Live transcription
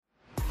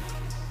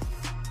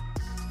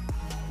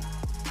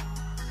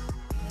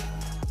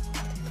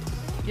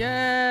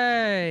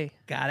Yay!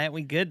 Got it.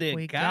 We good to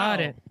We go. got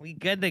it. We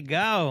good to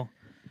go.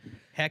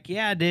 Heck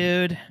yeah,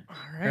 dude. All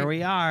Here right.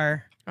 we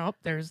are. Oh,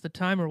 there's the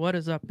timer. What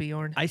is up,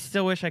 Bjorn? I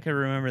still wish I could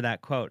remember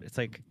that quote. It's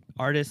like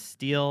artists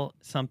steal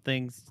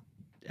something's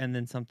and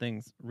then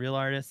something's real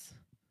artists.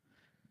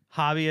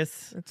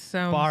 Hobbyists It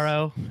sounds.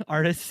 borrow,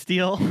 artists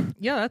steal.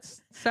 Yeah, that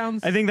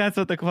sounds. I think that's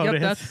what the quote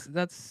Yep, is.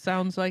 that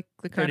sounds like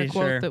the kind Pretty of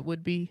quote sure. that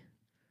would be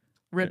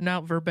written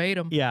out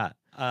verbatim. Yeah.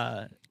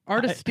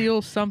 Artist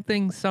steals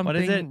something.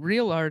 it?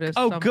 Real artist.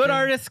 Oh, something. good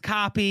artists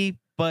copy,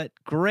 but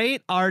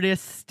great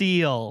artists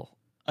steal.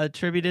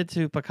 Attributed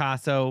to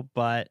Picasso,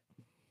 but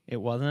it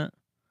wasn't.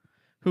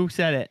 Who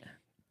said it?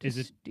 Is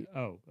it?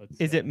 Oh, let's,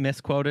 Is it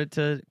misquoted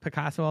to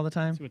Picasso all the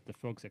time? see what the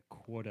folks at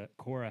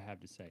Quora have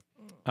to say.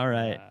 All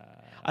right.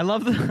 I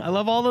love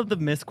all of the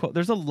misquote.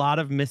 There's a lot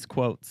of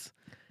misquotes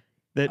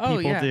that Oh,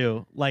 people yeah.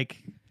 do. Like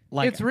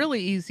It's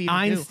really easy to do.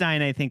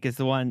 Einstein, I think, is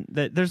the one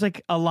that there's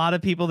like a lot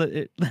of people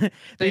that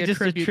They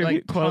just attribute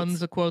like quotes.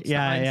 tons of quotes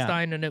Yeah, to yeah.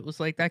 Einstein, and it was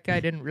like that guy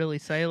didn't really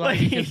say a lot. Like,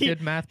 He just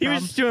did math He was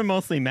problems. just doing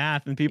mostly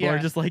math, and people are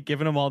Yeah. just like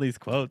giving him all these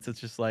quotes. It's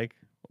just like,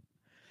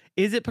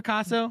 is it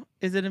Picasso?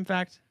 Is it in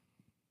fact?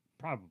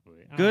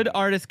 Probably. I Good don't know.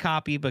 artists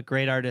copy, but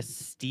great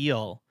artists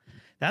steal.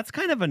 That's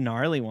kind of a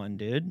gnarly one,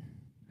 dude.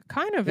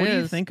 Kind of What is. do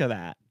you think of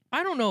that?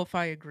 I don't know if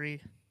I agree.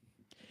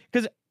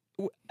 Because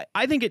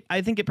I think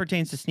it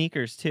pertains to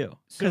sneakers too.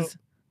 Because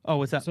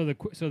what's that? So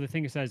the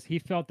thing says he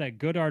felt that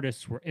good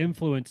artists were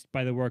influenced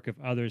by the work of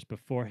others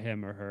before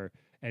him or her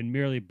and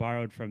merely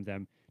borrowed from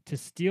them. To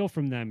steal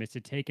from them is to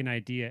take an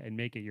idea and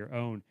make it your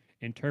own,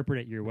 interpret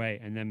it your way,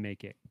 and then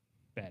make it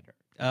better.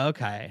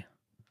 Okay,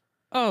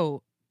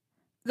 Oh,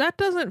 that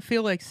doesn't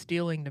feel like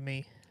stealing to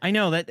me. I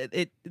know that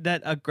it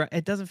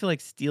doesn't feel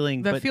like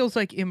stealing, That but feels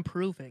like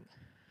improving.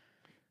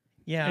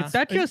 yeah,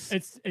 That just-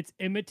 it's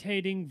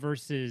imitating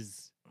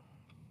versus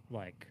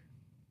like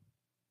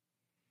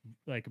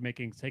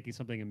taking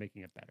something and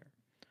making it better.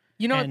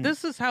 You know, And-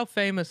 this is how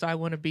famous I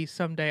want to be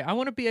someday. I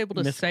want to be able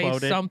to say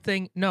Misquoted.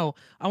 something. No,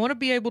 I want to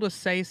be able to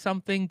say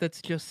something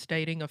that's just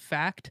stating a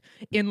fact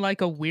in like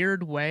a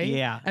weird way.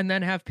 Yeah. And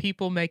then have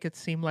people make it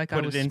seem like I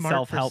put was it in smart for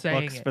self-help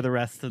saying books it. for the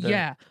rest of the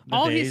Yeah. the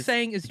All days. he's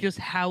saying is just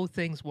how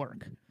things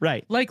work.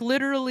 Right. Like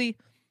literally,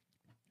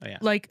 Oh yeah.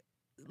 like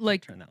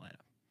Turn that light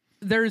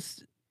up.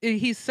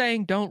 he's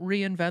saying don't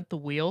reinvent the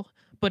wheel,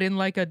 but in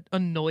like an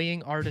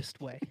annoying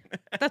artist way.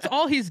 That's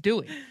all he's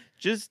doing.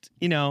 Just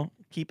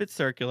keep it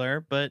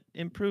circular, but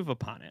improve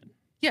upon it.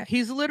 Yeah,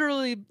 he's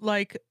literally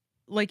like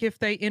if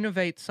they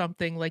innovate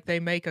something, like they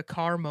make a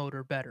car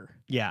motor better.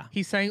 Yeah.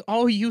 He's saying,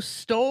 "Oh, you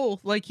stole,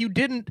 like you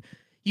didn't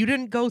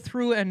go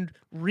through and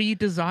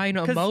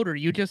redesign a 'Cause- motor.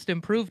 You just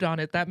improved on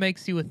it. That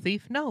makes you a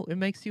thief." No, it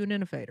makes you an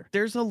innovator.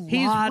 There's a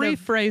He's lot of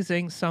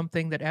rephrasing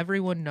something that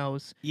everyone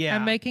knows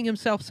and making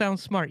himself sound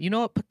smart. You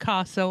know what,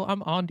 Picasso?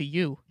 I'm on to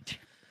you.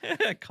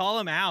 call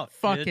him out. dude.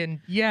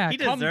 Fucking yeah, He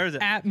come deserves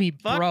it. at me,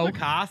 Fuck bro.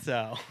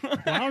 Picasso. Well,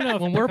 I don't know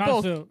if When we're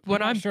both- Picasso,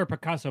 when I'm I'm- not sure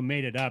Picasso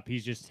made it up.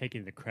 He's just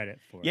taking the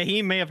credit for it. Yeah,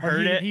 he may have Or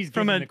heard he's it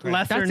from given a the credit.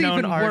 lesser That's known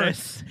even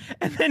artist,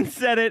 and then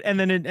said it, and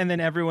then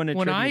everyone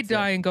When I attributes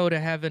die it. and go to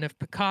heaven, if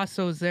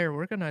Picasso's there,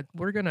 we're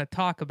gonna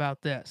talk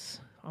about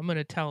this. I'm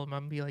gonna tell him.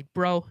 I'm gonna be like,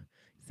 bro,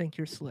 you think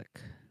you're slick?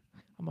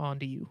 I'm on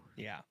to you.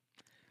 Yeah.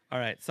 All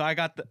right. So I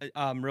got the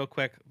real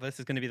quick. This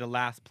is going to be the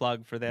last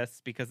plug for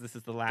this because this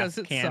is the 'Cause last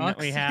it can that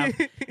we have,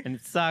 sucks. and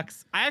it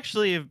sucks. I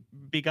actually have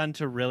begun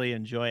to really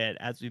enjoy it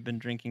as we've been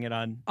drinking it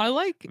on. I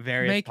like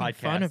Various making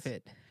fun of podcasts.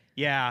 it.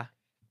 Yeah.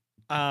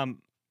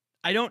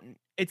 I don't.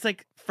 It's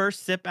like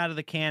first sip out of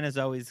the can is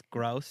always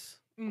gross,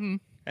 Mm-hmm.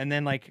 and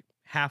then like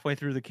halfway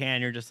through the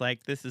can, you're just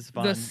like, "This is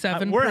fun. The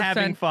 7%. We're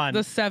having fun."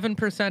 The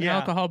 7% Yeah.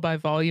 alcohol by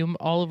volume.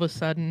 All of a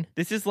sudden,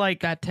 This is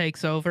like that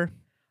takes over.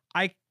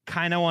 I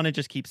kind of want to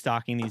just keep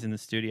stocking these in the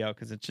studio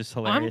because it's just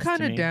hilarious. I'm kind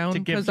to of me down to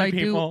give because to I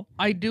people.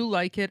 do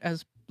like it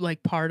as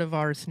like part of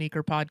our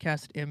sneaker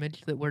podcast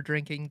image that we're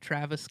drinking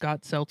Travis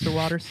Scott seltzer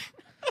waters.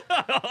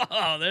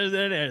 Oh,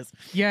 there it is.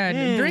 Yeah,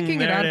 and drinking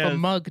it there out it of a is.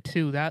 mug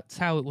too. That's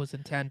how it was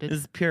intended. This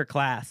is pure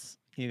class,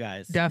 you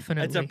guys.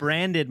 Definitely. It's a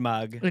branded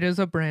mug. It is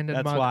a branded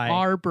That's mug. why.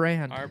 Our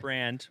brand. Our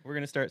brand. We're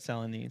gonna start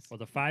selling these. Well,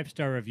 the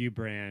 5-star review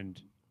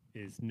brand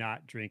is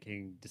not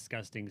drinking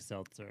disgusting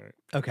seltzer.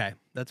 Okay,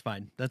 that's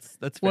fine. That's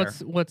fair.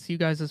 What's you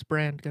guys'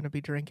 brand gonna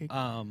be drinking?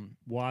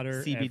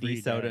 Water, CBD every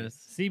day. sodas.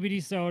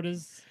 CBD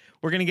sodas.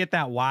 We're gonna get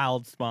that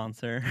wild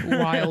sponsor.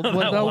 Wild with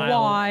That a wild.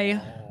 Y.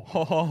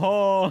 Ho ho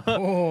ho.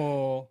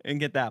 Oh, And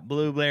get that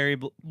blueberry.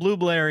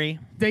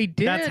 They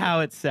did That's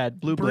how it's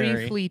said. Blueberry.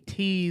 briefly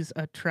tease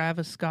a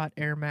Travis Scott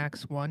Air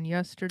Max 1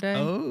 yesterday,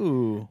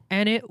 Oh,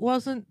 and it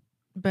wasn't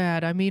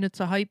bad. I mean, it's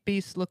a hype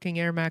beast looking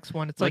Air Max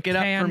 1. It's look like it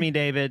up tan for me,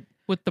 David.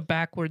 with the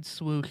backwards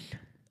swoosh.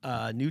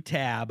 New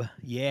tab.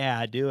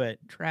 Yeah, do it.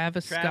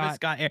 Travis Travis Scott.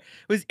 Scott Air.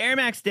 It was Air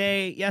Max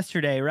Day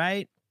yesterday,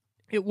 right?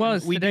 It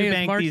was. We do Today is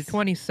bank March these-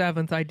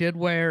 27th. I did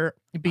wear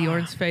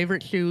Bjorn's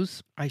favorite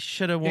shoes I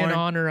should have in worn.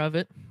 honor of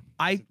it.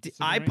 I So they're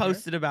I right there?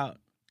 posted about.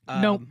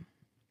 Nope.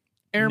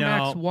 Air no,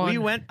 Max 1. We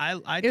went.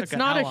 I took It's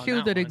not L a on shoe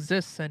that one.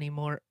 exists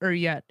anymore, or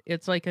yet.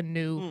 It's like a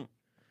new. Mm.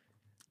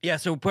 Yeah,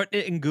 so put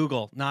it in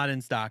Google, not in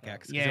StockX,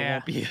 because it Yeah.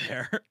 won't be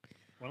there.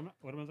 What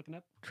am I looking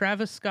at?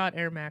 Travis Scott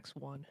Air Max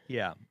 1.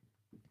 Yeah.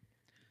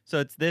 So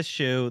it's this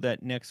shoe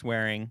that Nick's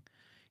wearing,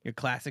 your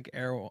classic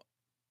Air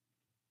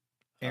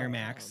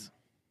Max,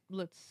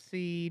 Let's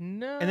see.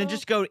 No. and then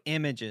just go to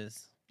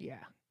images. yeah.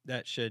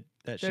 That should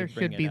There bring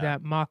should it be up.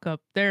 that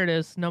mock-up. There it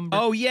is. Number.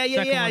 Oh yeah, yeah,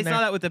 second yeah. I one saw there.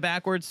 that with the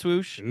backward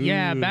swoosh.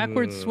 Yeah,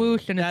 backward Ooh.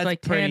 swoosh, and it's That's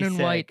like tan pretty and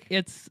white. sick.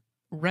 It's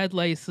red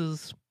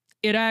laces.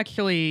 It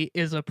actually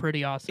is a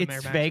pretty awesome Air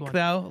It's Max fake 1.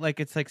 though, like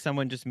it's like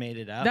someone just made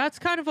it up. That's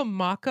kind of a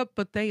mock-up,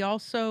 but they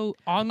also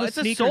on the It's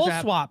a sneakers Soul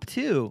app. Swap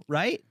too,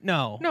 right?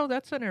 No. No,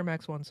 that's an Air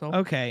Max 1 Soul.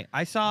 Okay,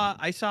 I saw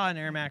an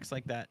Air Max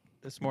like that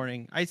this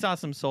morning. I saw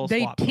some Soul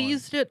They Swap. ones.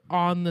 teased it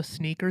on the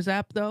sneakers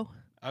app though.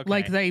 Okay.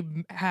 Like they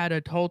had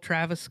a whole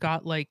Travis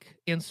Scott like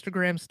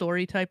Instagram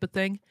story type of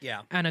thing,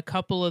 yeah. and a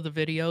couple of the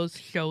videos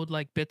showed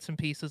like bits and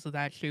pieces of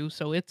that shoe.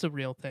 So it's a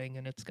real thing,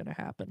 and it's gonna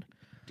happen.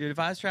 Dude, if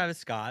I was Travis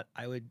Scott,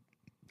 I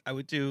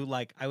would do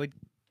like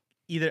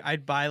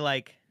I'd buy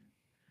like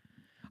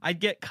I'd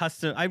get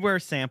custom. I'd wear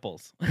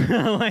samples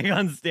like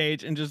on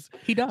stage and just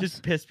He does.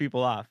 piss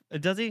people off.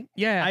 Does he?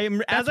 Yeah. As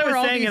That's I was where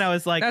all saying these- it, I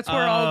was like, that's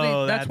where all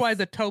oh, the. That's why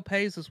the topes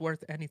is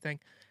worth anything.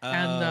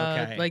 And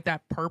okay. like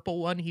that purple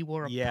one, he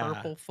wore a Yeah.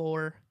 purple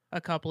for a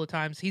couple of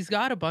times. He's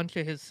got a bunch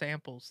of his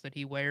samples that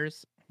he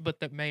wears, but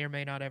that may or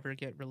may not ever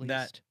get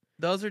released.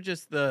 those are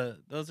just the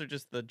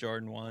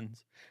Jordan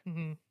ones.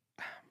 Mhm.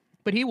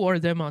 But he wore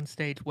them on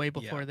stage way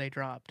before they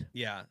dropped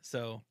Yeah.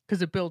 So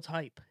because it builds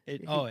hype. it.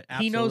 He- Oh, it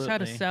he knows how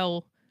to absolutely.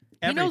 sell.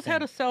 He knows how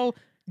Everything. to sell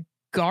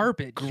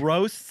garbage.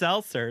 Gross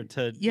seltzer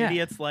to Yeah.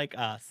 idiots like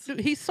us.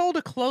 Dude, he sold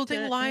a clothing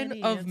To line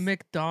of idiots.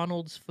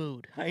 McDonald's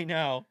food. I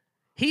know.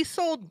 He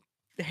sold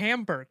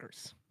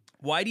hamburgers.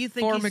 Why do you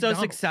think For he's McDonald's.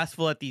 so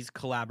successful at these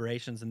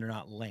collaborations and they're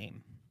not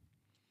lame?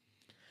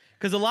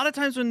 Because a lot of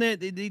times when they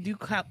do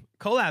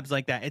collabs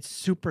like that, it's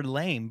super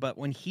lame. But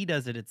when he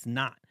does it, it's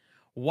not.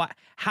 Why?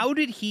 How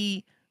did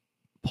he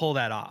pull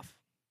that off?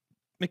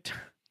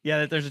 Yeah,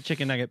 that there's a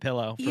chicken nugget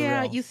pillow. For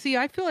Yeah, real. you see,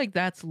 I feel like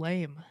that's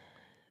lame.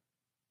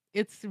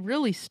 It's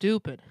really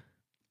stupid.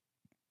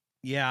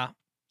 Yeah.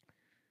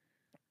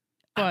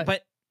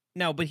 But-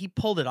 But he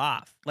pulled it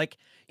off. Like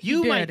He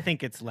you might did.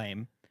 think it's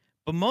lame,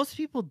 but most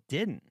people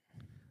didn't.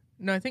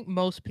 No, I think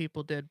most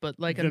people did, but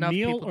like the enough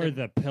meal people or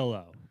didn't. the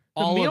pillow?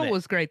 The All meal of it.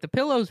 was great. The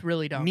pillow's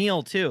really dumb.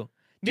 Meal too.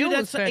 Meal Dude,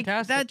 was that's like,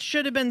 fantastic. that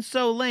should have been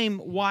so lame.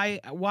 Why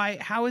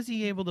how is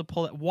he able to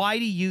pull it? Why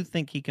do you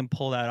think he can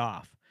pull that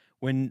off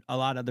when a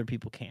lot of other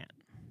people can't?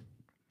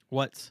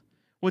 What's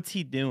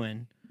he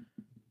doing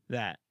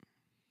that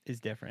is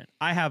different?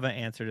 I have an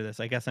answer to this.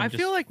 I guess I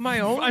feel like my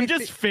only I'm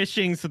just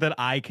fishing so that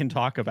I can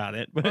talk about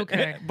it. But,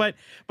 Okay. but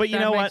you that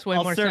know makes what? way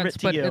I'll more serve sense, it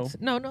to but you. it's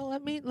no,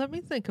 let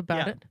me think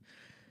about Yeah. it.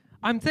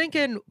 I'm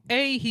thinking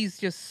he's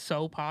just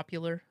so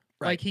popular.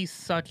 Right. Like he's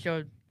such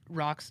a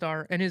rock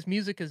star and his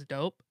music is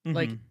dope.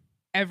 Like Mhm.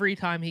 every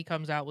time he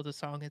comes out with a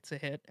song it's a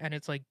hit and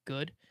it's like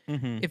good.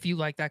 Mhm. If you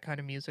like that kind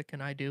of music,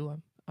 and I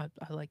do, I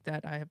like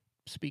that. I have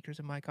speakers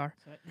in my car.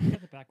 So you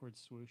got the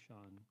backwards swoosh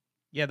on.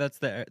 Yeah,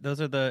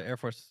 those are the Air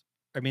Force.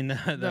 I mean the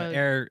The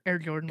Air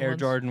Jordan Air ones.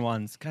 Jordan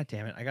ones. God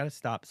damn it. I got to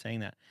stop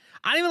saying that.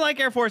 I don't even like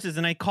Air Forces,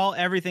 and I call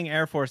everything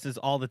Air Forces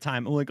all the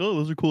time. I'm like, oh,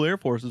 those are cool Air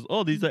Forces.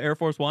 Oh, these are Air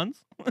Force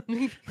Ones?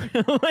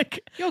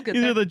 Like, You'll get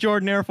these there. are the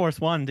Jordan Air Force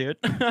One, dude.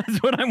 That's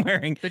what I'm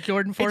wearing. The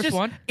Jordan Force just-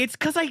 One. It's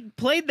because I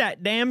played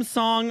that damn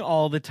song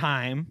all the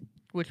time.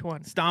 Which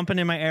one? Stomping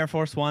in my Air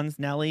Force Ones.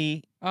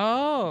 Nelly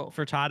Oh,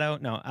 Furtado.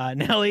 No,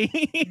 Nelly.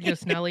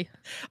 just Nelly.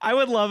 I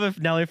would love if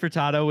Nelly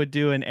Furtado would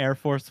do an Air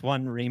Force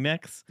One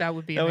remix. That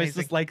would be That was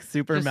amazing. just like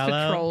super Just to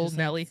mellow. troll Just like,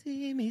 Nelly.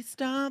 see me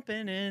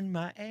stomping in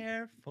my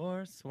Air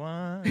Force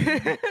One.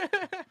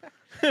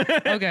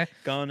 Okay.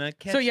 Gonna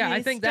catch So, yeah, me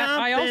I think that-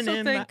 I stomping also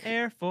in my think-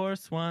 Air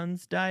Force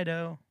One's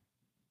Dido.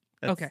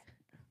 That's- Okay.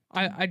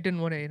 I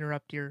didn't want to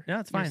interrupt your. No,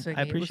 it's your fine. I singing.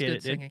 It was appreciate good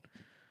it, dude. singing.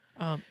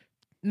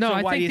 No, So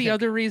I why do think you the think-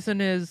 other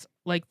reason is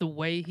like the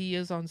way he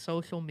is on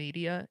social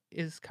media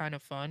is kind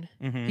of fun.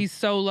 Mhm. He's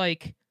so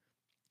like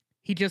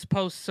he just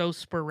posts so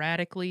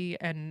sporadically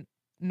and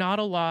not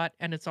a lot,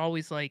 and it's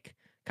always like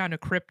kind of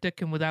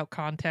cryptic and without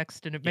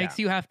context, and it makes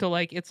you have to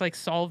like it's like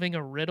solving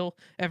a riddle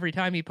every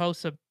time he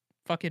posts a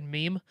fucking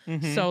meme.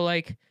 Mhm. So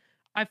like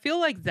I feel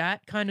like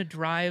that kind of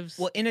drives.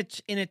 Well, in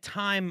a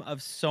time of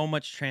so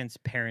much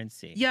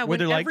transparency, Yeah, where when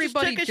they're like,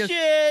 everybody just took just- a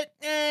shit.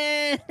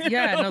 eh,"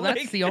 yeah, no, that's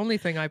like, the only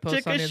thing I post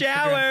took on a Instagram.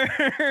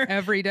 shower.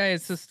 Every day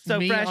it's just so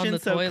me fresh on and the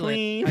so toilet.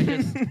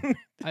 clean.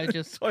 I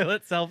just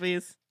Toilet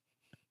selfies.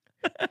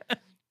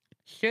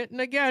 shitting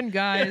again,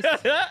 guys.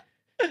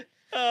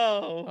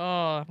 Oh.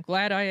 Oh, I'm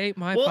glad I ate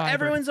my Well, fiber.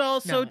 everyone's all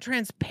so No.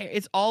 transparent.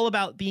 It's all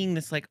about being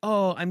this like,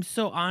 oh, I'm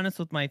so honest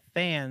with my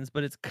fans,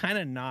 but it's kind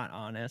of not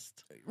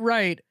honest.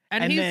 right.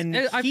 And, And he's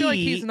then I feel like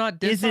he he's not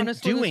isn't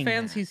dishonest with his doing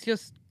fans. that. He's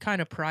just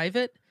kind of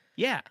private.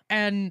 Yeah.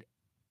 And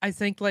I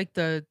think like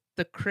the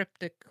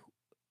cryptic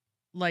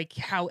like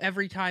how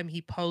every time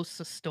he posts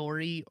a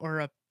story or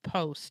a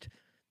post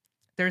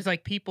there's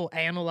like people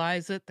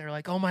analyze it. They're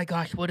like, "Oh my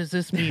gosh, what does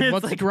this mean? It's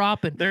What's like-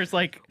 dropping? There's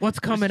like What's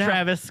coming out?"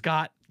 Travis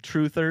Scott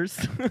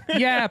truthers.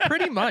 Yeah,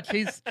 pretty much.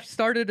 He's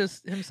started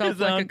himself His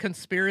like a own-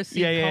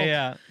 conspiracy yeah, cult.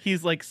 yeah.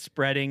 He's like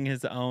spreading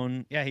his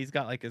own. Yeah, he's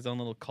got like his own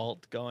little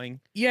cult going.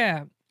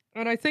 Yeah.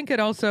 And I think it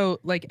also,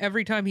 like,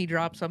 every time he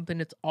drops something,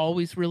 it's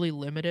always really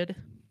limited.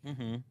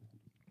 Mm-hmm.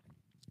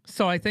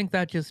 So I think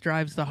that just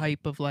drives the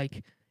hype of,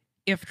 like,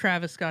 if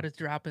Travis Scott is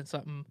dropping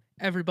something,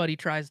 everybody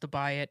tries to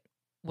buy it,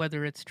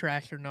 whether it's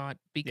trash or not,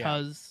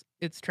 because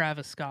it's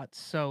Travis Scott.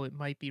 So it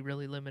might be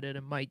really limited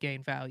and might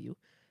gain value.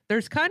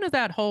 There's kind of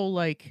that whole,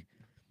 like,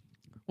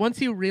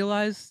 once you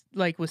realize,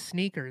 like, with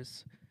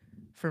sneakers,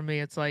 for me,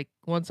 it's like,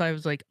 once I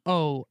was like,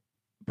 oh,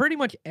 pretty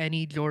much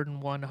any Jordan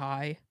 1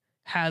 high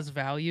has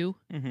value.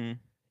 Mm-hmm.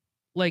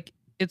 Like,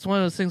 it's one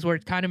of those things where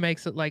it kind of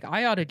makes it like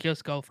I ought to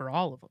just go for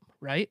all of them,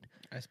 right?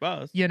 I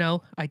suppose. You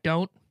know, I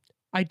don't.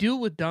 I do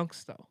with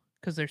dunks though,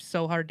 because they're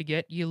so hard to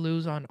get. You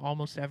lose on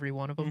almost every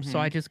one of them, so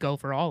Mhm. I just go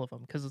for all of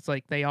them because it's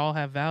like they all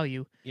have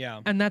value,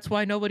 Yeah. and that's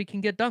why nobody can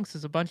get dunks.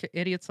 Is a bunch of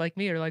idiots like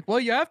me are like, well,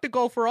 you have to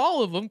go for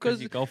all of them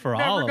because you go for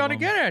you're all never of gonna them.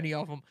 get any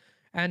of them,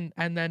 and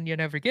then you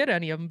never get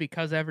any of them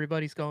because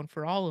everybody's going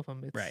for all of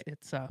them. It's Right.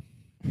 It's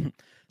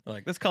They're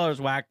like, this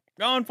color's whack.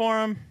 Going for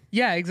him.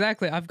 Yeah,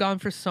 exactly. I've gone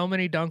for so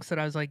many dunks that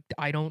I was like,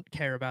 I don't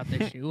care about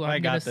this shoe. I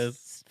I'm got gonna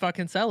this.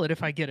 fucking sell it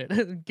if I get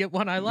it. Get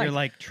one I like. You're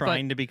like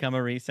trying to become a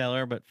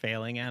reseller but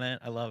failing at it.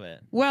 I love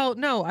it. Well,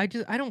 no, I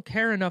don't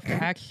care enough to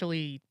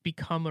actually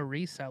become a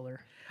reseller.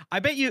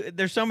 I bet you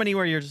there's so many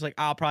where you're just like,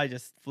 I'll probably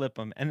just flip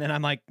them, and then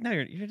I'm like, no,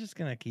 you're just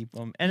gonna keep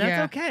them, and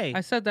Yeah, that's okay.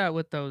 I said that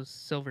with those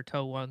silver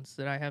toe ones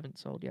that I haven't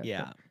sold yet. but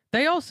Yeah.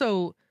 They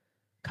also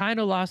kind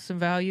of lost some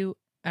value,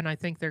 and I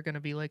think they're going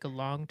to be like a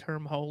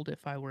long-term hold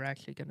if I were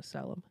actually going to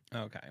sell them.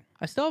 Okay.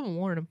 I still haven't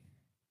worn them.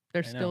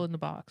 They're I still know. in the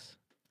box.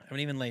 I haven't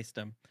even laced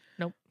them.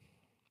 Nope.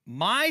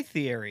 My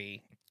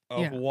theory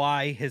of Yeah.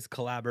 why his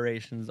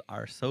collaborations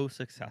are so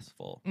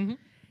successful Mhm.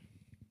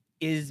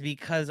 is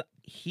because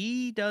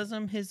he does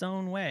them his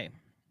own way.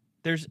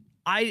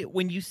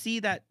 When you saw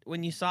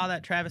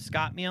that Travis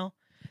Scott meal,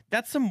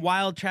 that's some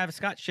wild Travis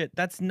Scott shit.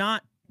 That's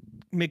not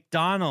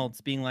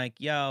McDonald's being like,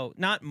 yo,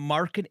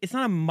 it's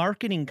not a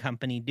marketing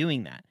company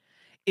doing that.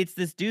 It's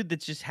this dude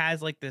that just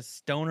has like this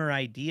stoner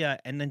idea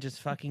and then just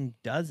fucking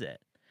does it.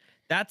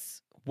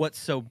 That's what's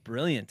so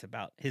brilliant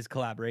about his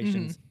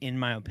collaborations, in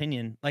my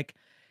opinion. Like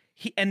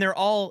they're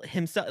all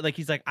himself. Like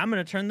he's like, I'm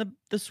gonna turn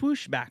the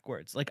swoosh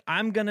backwards. Like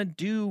I'm gonna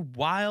do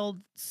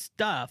wild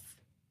stuff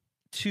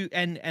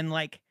and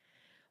like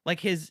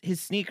his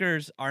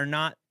sneakers are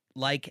not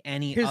like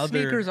any His other.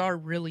 sneakers are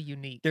really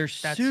unique. They're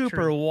That's super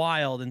true.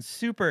 wild and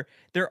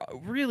they're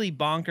really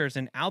bonkers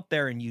and out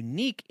there and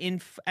unique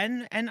and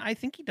I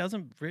think he does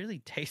a really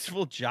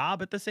tasteful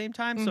job at the same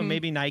time. So Mhm.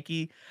 maybe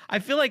Nike, I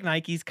feel like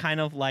Nike's kind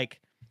of like,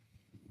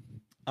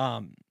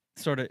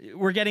 sort of,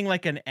 we're getting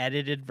like an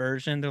edited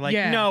version. They're like,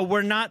 Yeah. no,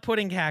 we're not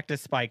putting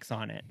cactus spikes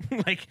on it.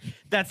 Like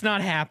that's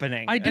not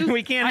happening.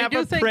 We can't I have do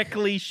a think-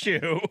 prickly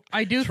shoe.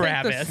 I do think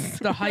Travis.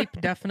 the hype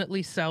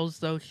definitely sells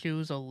those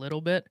shoes a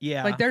little bit.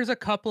 Yeah. Like there's a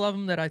couple of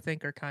them that I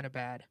think are kind of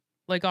bad.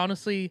 Like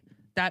honestly,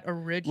 that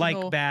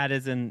original Like bad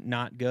as in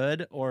not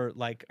good, or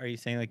like, are you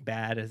saying like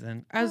bad as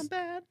in As- not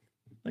bad?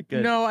 Like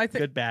good. No, I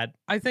think Good bad.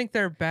 I think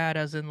they're bad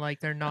as in like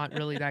they're not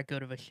really that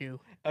good of a shoe.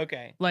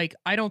 Okay. Like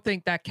I don't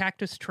think that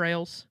Cactus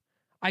Trails.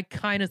 I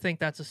kind of think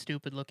that's a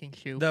stupid looking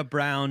shoe. The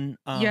brown.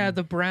 Yeah,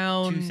 the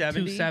brown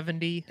 270?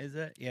 270. Is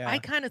it? Yeah. I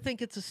kind of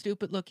think it's a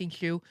stupid looking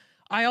shoe.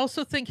 I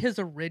also think his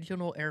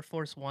original Air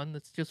Force One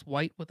that's just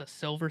white with a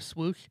silver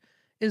swoosh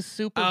is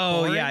super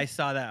boring. yeah, I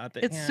saw that out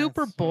there. It's Yeah,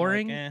 super kinda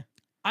boring. Like,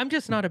 I'm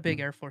just not a big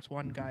Air Force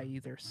One guy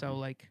either, so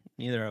like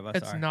neither of us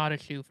it's are. not a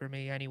shoe for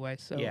me anyway.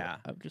 So Yeah.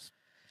 I just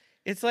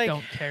It's like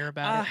don't care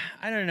about it.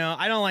 I don't know.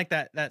 I don't like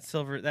that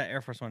silver. That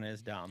Air Force One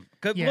is dumb.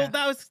 Well, Yeah.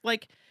 that was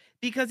like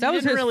because That he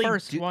was didn't his really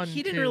first do, one,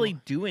 he didn't too. really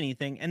do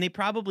anything, and they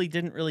probably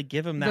didn't really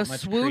give him that The much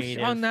swoosh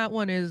creative. on that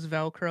one is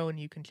Velcro, and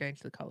you can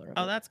change the color of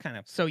Oh, it. that's kind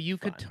of So you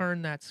could fun.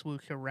 turn that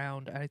swoosh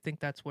around. I think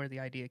that's where the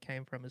idea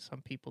came from. Is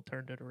some people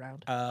turned it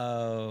around.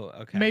 Oh,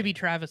 okay. Maybe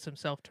Travis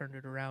himself turned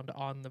it around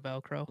on the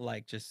Velcro.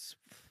 like just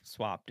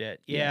swapped it.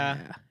 Yeah.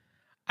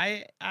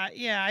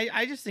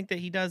 I just think that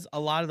he does a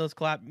lot of those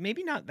collab.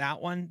 Maybe not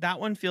that one. That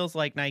one feels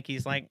like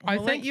Nike's like, I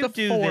 "We'll let think you the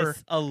do 4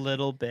 this a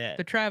little bit.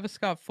 The Travis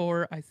Scott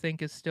 4, I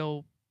think, is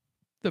still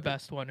the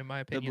best one in my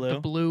opinion. blue? The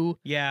blue,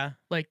 Yeah.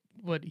 like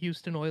what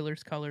Houston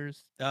Oilers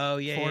colors. Oh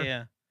yeah, 4.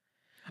 yeah.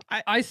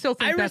 I still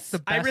think that's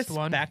the I best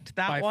one respect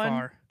that by one.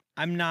 far.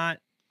 I'm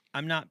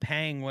not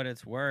paying what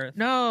it's worth.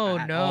 No,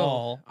 at no.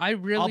 all. I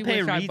really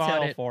pay wish I bought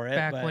retail it for it,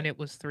 back but- when it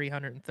was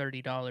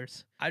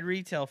 $330. I'd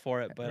retail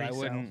for it, but I Resale.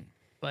 wouldn't.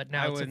 But I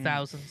now it's wouldn't-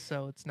 1,000,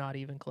 so it's not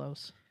even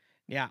close.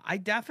 Yeah, I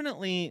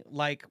definitely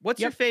like. What's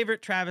your Yep.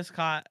 favorite Travis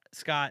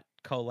Scott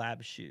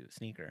collab shoe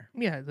sneaker?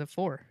 Yeah, the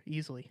 4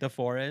 easily. The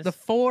 4 is. The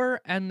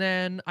 4, and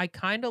then I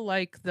kind of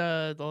like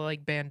the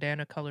like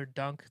bandana colored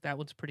dunk. That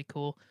one's pretty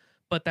cool,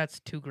 but that's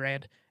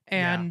 $2,000.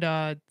 Yeah. And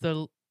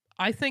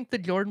I think the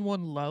Jordan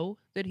 1 low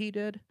that he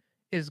did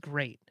is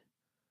great.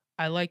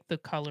 I like the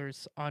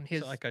colors on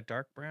his. Is it like a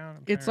dark brown.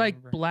 I'm trying It's to like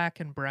remember. black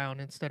and brown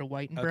instead of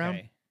white and brown.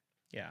 Okay.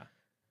 Yeah.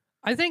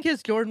 I think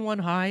his Jordan 1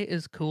 high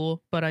is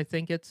cool, but I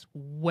think it's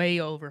way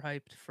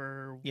overhyped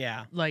for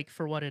Yeah,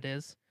 for what it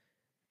is.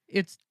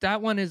 It's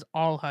that one is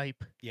all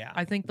hype. yeah.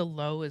 I think the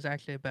low is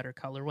actually a better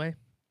colorway.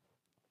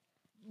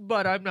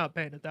 But I'm not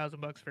paying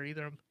 $1,000 for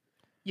either of them.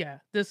 Yeah,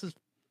 this is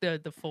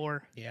the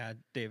 4. Yeah,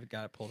 David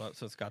got it pulled up,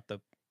 so it's got the.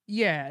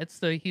 Yeah, it's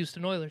the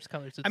Houston Oilers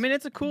colors. It's I mean,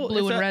 it's a cool blue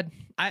it's and a- red.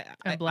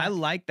 I black.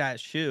 like that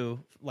shoe,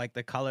 like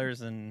the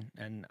colors and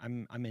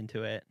I'm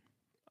into it.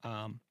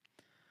 And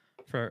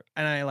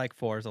I like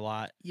 4s a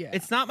lot. Yeah.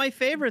 It's not my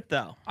favorite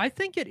though. I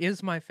think it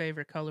is my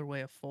favorite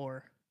colorway of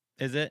 4.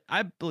 Is it?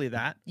 I believe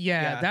that.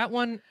 Yeah, Yeah. that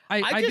one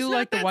I just do not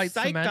like the that white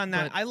psyched cement on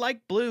that. but I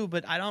like blue,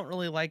 but I don't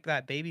really like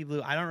that baby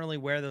blue. I don't really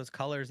wear those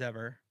colors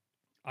ever.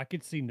 I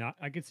could see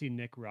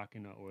Nick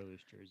rocking an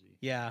Oilers jersey.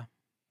 Yeah.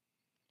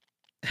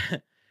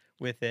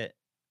 With it.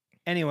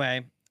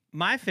 Anyway,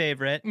 my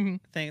favorite Mhm.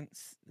 thing,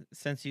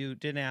 since you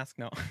didn't ask,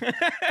 no.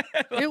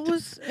 it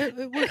was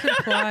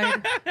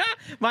implied.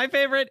 My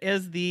favorite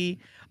is the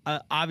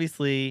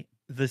obviously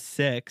the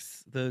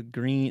 6, the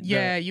green,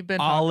 Yeah, the you've been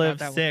talking olive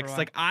about that one for a 6. while.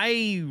 Like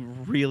I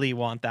really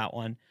want that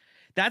one.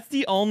 That's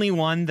the only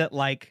one that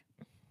like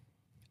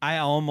I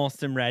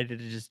almost am ready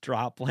to just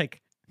drop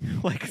like You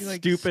like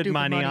stupid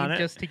money on it.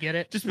 just to get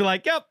it. Just be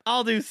like, yep,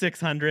 I'll do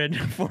 600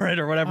 for it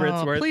or whatever it's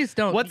Oh, worth. Please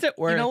don't. What's it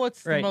worth? You know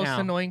what's right the most now?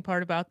 annoying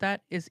part about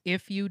that is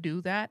if you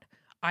do that,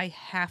 I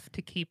have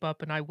to keep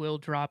up and I will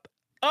drop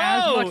Oh,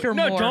 as much or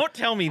no, more don't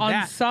tell me on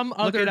that. some Look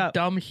other it up.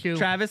 dumb shoe.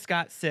 Travis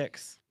got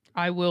 6.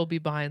 I will be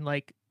buying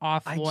like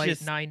off-white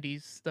just-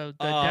 90s, the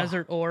Oh,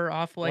 Desert Ore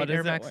off-white what is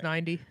Air it Max worth?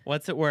 90.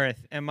 What's it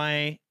worth? Am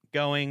I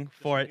going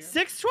for it?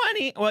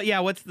 620. Well,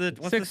 yeah. What's the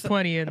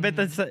 620 I and bet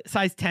the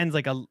size 10's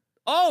like a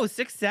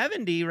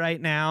 670 right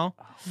now.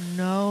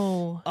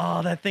 no.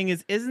 Oh, that thing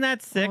isn't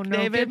that sick, Oh, no,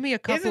 David? give me a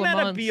couple isn't of that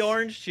months. a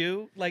Bjorn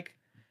shoe? Like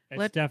It's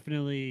Let-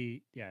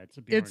 definitely it's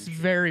a Bjorn It's shoe.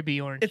 very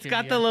Bjorn. it's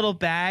got the little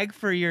bag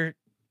for your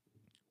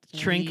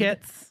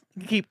trinkets.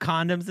 You keep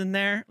condoms in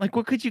there. Like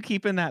what could you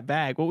keep in that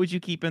bag? What would you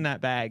keep in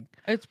that bag?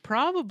 It's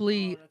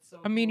probably.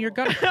 I mean, you're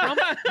gonna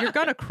you're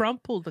gonna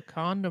crumple the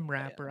condom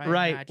wrapper. I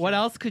Right. imagine. What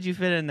else could you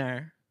fit in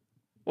there?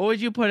 What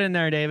would you put in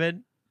there,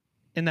 David?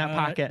 In that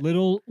pocket?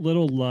 Little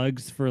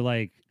lugs for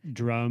like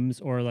drums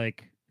or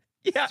like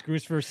Yeah.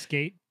 screws for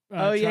skate.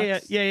 Oh yeah,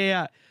 trucks.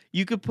 yeah.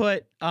 You could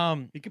put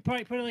You could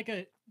probably put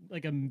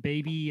like a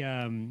baby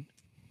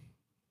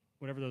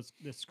whatever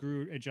the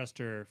screw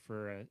adjuster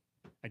for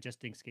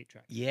adjusting skate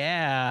tracks.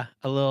 a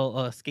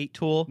little skate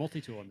tool.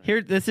 Multi-tool in there.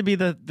 Here, this would be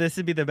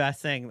the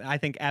best thing. I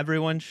think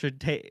everyone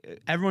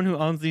who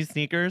owns these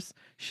sneakers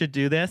should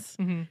do this.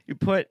 Mhm. You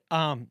put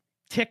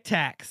Tic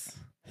Tacs,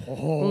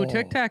 Ooh,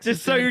 Tic Tacs. just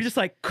is so good. you're just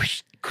like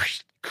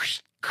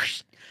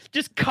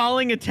just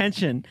calling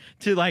attention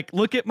to like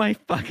look at my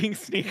fucking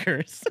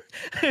sneakers,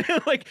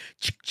 like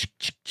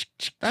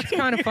That's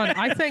kind of fun.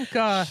 I think.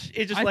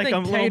 it's just I like a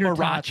think little tater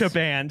maracha tots.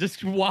 band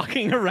just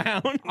walking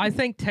around. I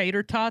think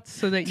tater tots,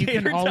 so that you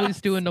can Tater always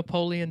tots. do a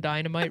Napoleon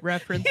Dynamite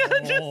reference.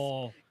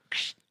 Oh.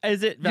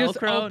 Is it Just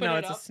Velcro? open No, it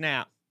it's a up.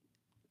 snap.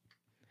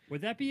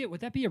 Would that be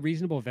a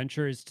reasonable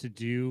venture is to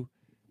do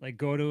like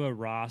go to a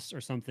Ross or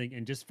something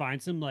and just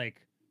find some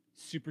like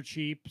super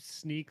cheap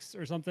sneaks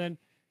or something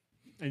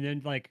and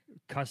then like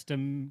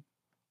custom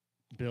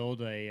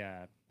build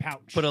a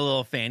pouch. Put a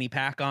little fanny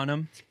pack on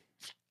them.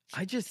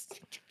 And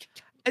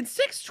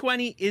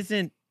 620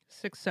 isn't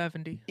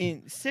 670.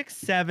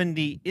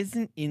 670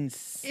 isn't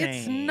insane.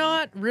 It's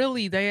not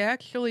really. They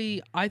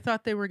actually. I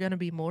thought they were going to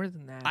be more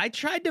than that. I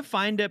tried to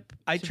find it.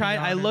 To be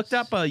I looked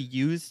up honest. a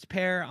used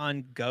pair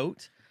on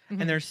Goat,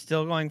 Mhm. and they're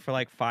still going for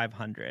like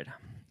 500.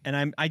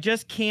 And I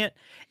just can't.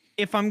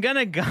 If I'm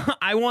gonna go,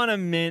 I want to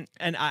mint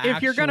an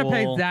If you're going to pay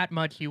actual- that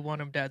much, you want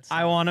them dead.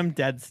 I want them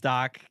dead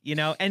stock,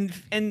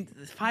 and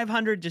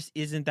 500 just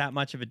isn't that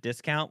much of a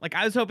discount. Like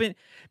I was hoping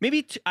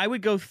maybe I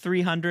would go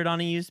 300 on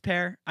a used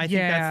pair. I think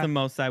Yeah. that's the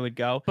most I would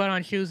go. But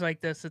on shoes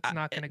like this, it's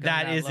not going to go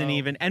that Isn't low.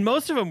 even, and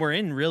most of them were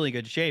in really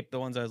good shape. The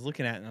ones I was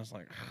looking at, and I was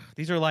like,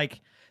 these are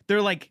like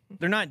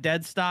they're not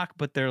dead stock,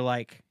 but they're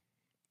like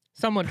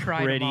Someone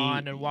tried pretty- them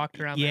on and walked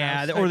around. the yeah,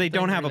 house or type they thing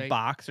don't have where a they-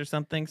 box or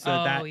something. So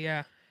Oh that,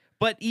 yeah.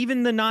 but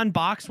even the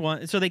non-box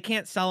one, so they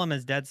can't sell them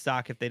as dead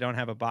stock if they don't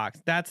have a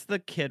box. That's the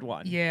kid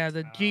one. Yeah,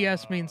 the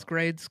GS means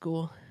grade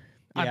school.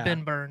 Yeah. I've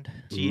been burned.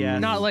 GS.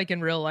 Not like in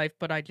real life,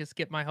 but I just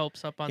get my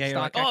hopes up on Yeah, you're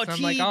like, StockX. oh, I'm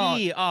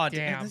TV. like, Oh,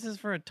 damn. this is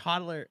for a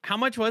toddler. How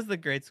much was the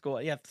grade school?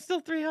 Yeah,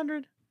 still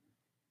 300.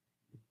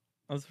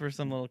 That was for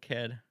some little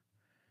kid.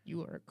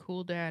 you are a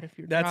cool dad if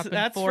you're That's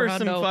dropping for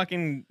some 400.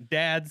 fucking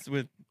dads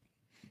with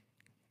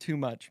too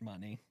much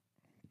money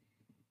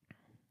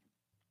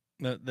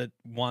that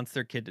wants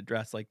their kid to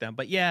dress like them.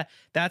 But yeah,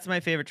 that's my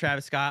favorite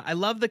Travis Scott. I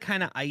love the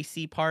kind of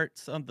icy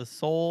parts of the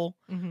sole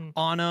Mhm.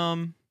 on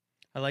them.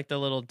 I like the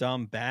little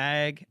dumb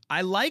bag.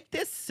 I like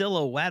this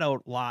silhouette a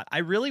lot. I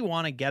really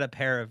want to get a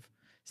pair of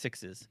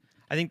 6s.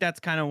 I think that's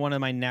kind of one of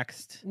my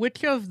next.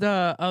 Which of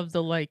the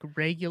like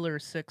regular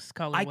 6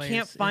 colorways? I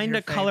can't is find your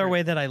a favorite?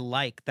 colorway that I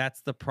like. That's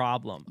the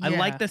problem. I Yeah.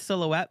 like the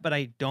silhouette, but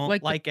I don't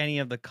Like like, the- any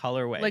of the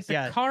colorways. Like the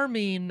yeah.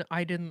 Carmine,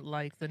 I didn't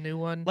like the new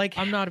one. Like,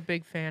 I'm not a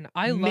big fan.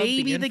 I love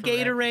maybe the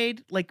infrared.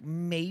 Gatorade, like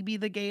maybe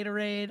the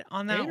Gatorade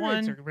on that Gatorades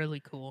one. are really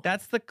cool.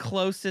 That's the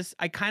closest.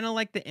 I kind of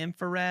like the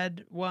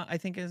infrared one, I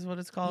think is what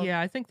it's called. Yeah,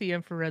 I think the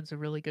infrared's a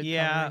really good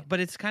Yeah, colorway. but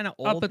it's kind of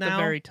Up old at now.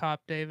 the very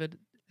top, David.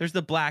 There's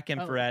the black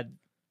infrared.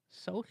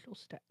 Social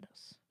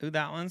status. Ooh,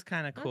 that one's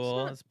kind of That's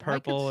cool. not- It's I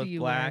purple could see with you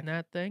black. wearing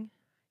that thing.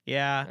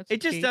 Yeah, That's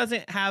it just cheap.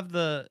 doesn't have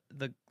the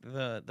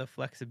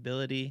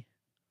flexibility.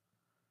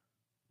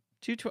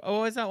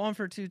 Oh, is that one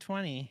for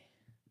 220?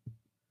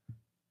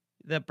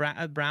 The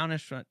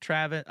brownish one,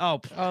 Travis.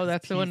 Oh, Oh,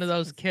 that's one of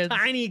those kids.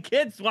 tiny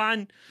kids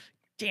one.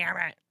 Damn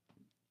it!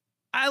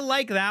 I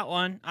like that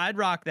one. I'd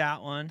rock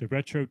that one. The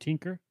Retro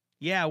Tinker,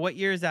 Yeah, what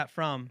year is that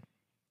from?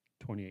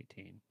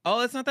 2018.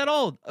 Oh, it's not that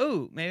old.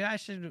 Oh, maybe I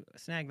should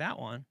snag that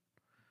one.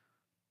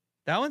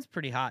 That one's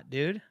pretty hot,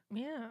 dude.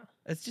 Yeah.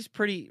 It's just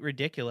pretty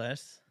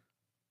ridiculous.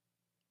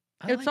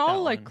 I It's like all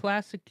that like one.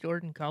 classic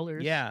Jordan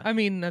colors. Yeah. I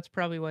mean, that's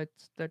probably why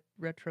it's the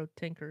retro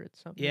Tinker.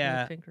 It's something to do with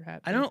Yeah. Tinker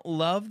hat. I don't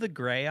love the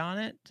gray on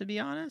it, to be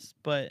honest,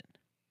 but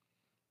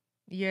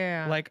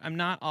Yeah. like I'm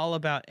not all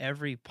about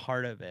every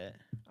part of it.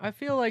 I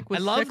feel like with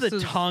I love the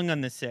sixes- tongue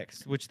on the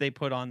 6, which they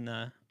put on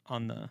the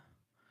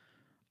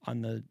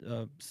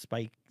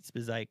spike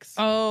spikes.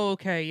 Oh,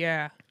 okay,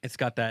 yeah. It's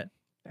got that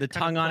the That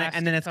kinda tongue on it,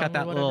 and then it's plastic got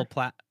tongue or that little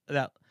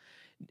whatever.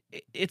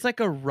 it's like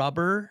a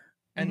rubber,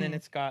 and then Mhm.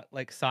 it's got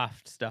like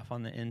soft stuff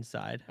on the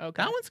inside.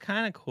 Okay. That one's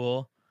kind of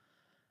cool.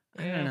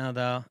 I Yeah. don't know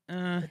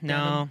though.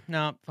 No,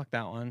 fuck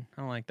that one.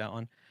 I don't like that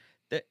one.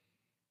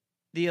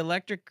 The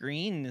electric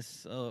green is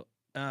so,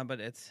 but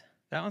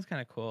that one's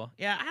kind of cool.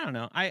 Yeah, I don't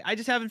know. I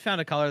just haven't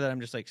found a color that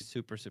I'm just like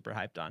super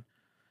hyped on,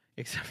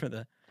 except for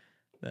the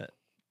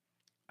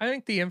I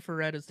think the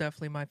infrared is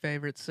definitely my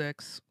favorite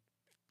 6.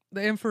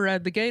 The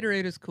infrared, the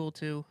Gatorade is cool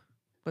too,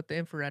 but the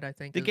infrared I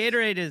think is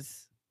Gatorade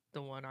is.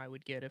 the one I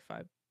would get if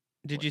I.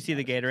 Did you wasn't see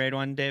the that expensive. Gatorade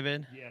one,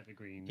 David? Yeah, the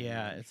green.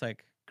 Yeah, it's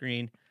like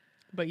green.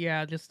 But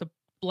yeah, just the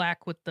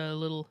black with the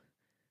little.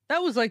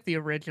 That was like the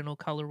original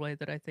colorway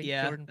that I think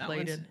Yeah, Jordan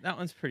played in. that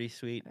one's pretty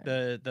sweet. Yeah.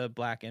 The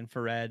black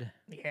infrared.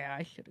 Yeah,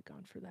 I should have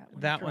gone for that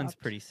one. That one's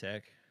pretty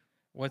sick.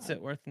 What's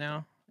it worth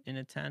now in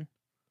a 10?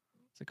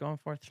 Is it going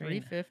for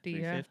 350. Yeah.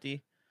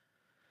 350.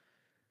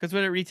 Because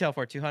what did it retail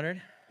for?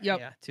 200? Yep.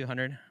 Yeah,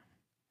 200.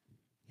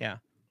 Yeah.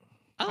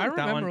 I like that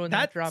remember one. when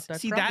that dropped. I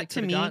See, probably that to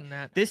coulda me, gotten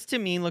that. this to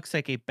me looks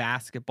like a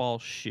basketball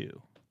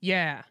shoe.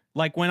 Yeah.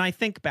 Like when I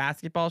think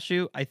basketball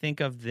shoe, I think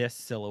of this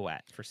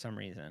silhouette for some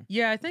reason,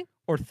 Yeah, I think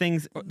or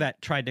things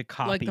that tried to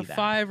copy like the that.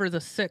 5 or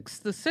the 6.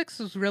 The 6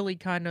 was really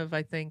kind of,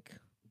 I think,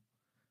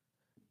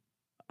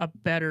 a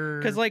better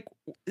Because like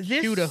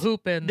this, shoot a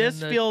hoop in. this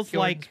than the feels Jordans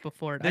like-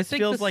 before it. this I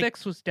think feels the like-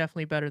 6 was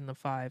definitely better than the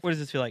 5. what does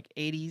this feel like?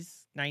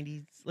 80s,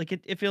 90s? Like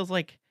it feels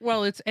like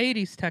Well, it's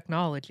 80s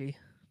technology.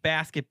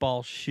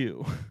 basketball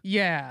shoe.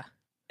 Yeah.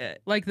 Eh.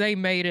 Like they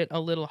made it a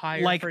little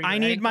higher. Like for your I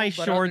need ankle, my but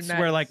other shorts than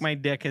that, where like it's- my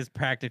dick is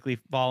practically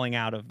falling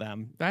out of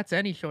them. That's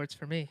any shorts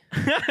for me.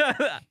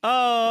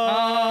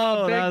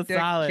 Oh, big that was dick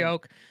solid.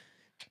 joke.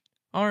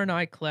 Aren't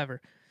I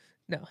clever?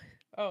 No.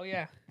 Oh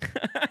yeah.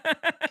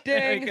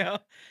 There Ding. we go.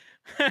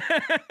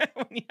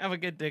 When you have a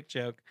good dick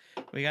joke,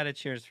 we got to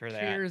cheers for that.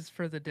 Cheers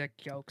for the dick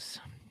jokes.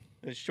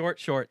 The short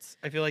shorts.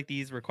 I feel like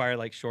these require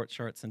like short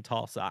shorts and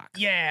tall socks.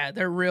 Yeah,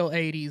 they're real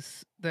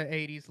 80s. The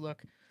 80s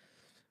look.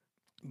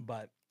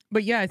 But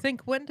But yeah, I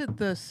think when did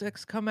the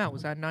 6 come out?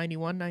 Was that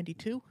 91,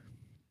 92?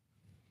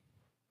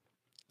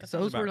 that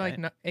sounds Those were about like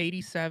right.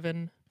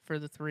 87 for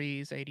the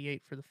 3s,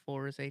 88 for the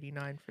 4s,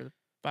 89 for the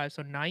 5s,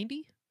 so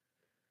 90?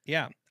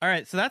 Yeah. All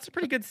right. So that's a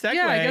pretty good segue.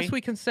 Yeah, I guess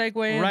we can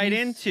segue in right these-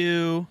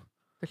 into.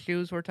 the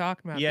shoes we're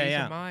talking about. Yeah, These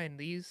yeah. are mine.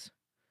 These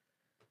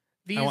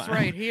wa-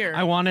 right here.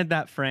 I wanted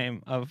that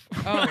frame of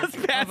Oh, us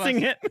of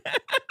passing us.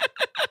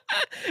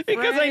 it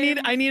because Frame.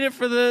 I need it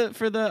for the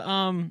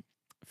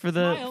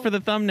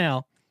Smile.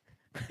 thumbnail.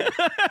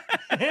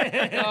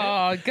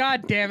 Oh,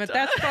 god damn it.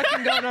 That's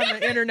fucking going on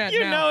the internet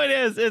You now. know it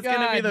is. It's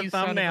gonna be God, the you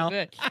son of a thumbnail.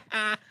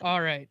 bitch.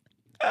 All right.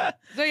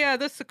 So yeah,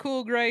 this is a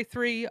cool gray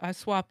 3. I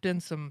swapped in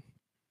some.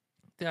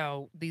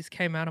 Oh, these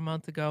came out a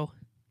month ago,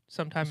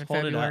 sometime Just in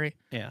hold it up. February.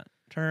 Yeah.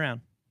 Turn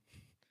around.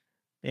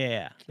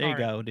 Yeah. There you All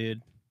right. go,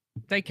 dude.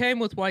 They came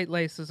with white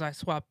laces. I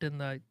swapped in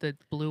the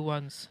blue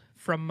ones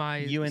from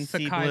my UNC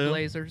Sakai blue?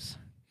 Blazers.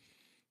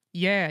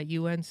 Yeah,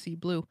 UNC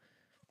blue.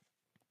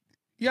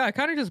 Yeah, I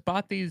kind of just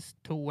bought these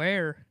to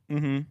wear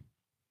Mm-hmm.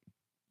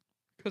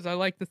 because I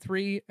like the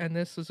 3, and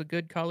this is a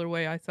good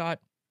colorway. I thought.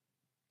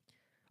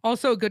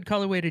 Also, a good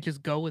colorway to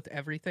just go with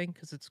everything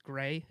because it's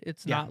gray.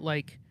 It's Yeah. not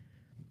like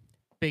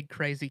big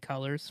crazy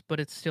colors, but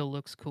it still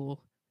looks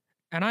cool.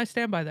 And I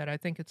stand by that. I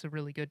think it's a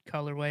really good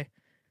colorway.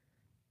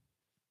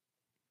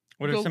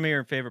 What are Go- some of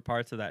your favorite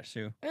parts of that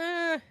shoe?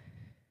 I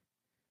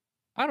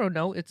don't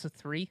know. It's a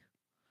 3.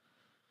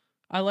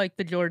 I like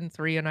the Jordan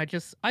 3, and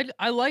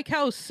I like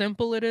how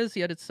simple it is,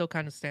 yet it still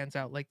kind of stands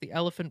out. Like the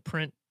elephant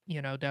print,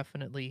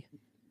 definitely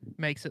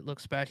makes it look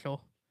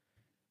special.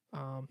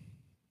 Um,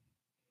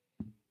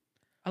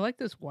 I like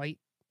this white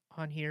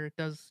on here. It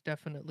does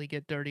definitely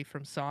get dirty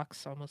from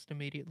socks almost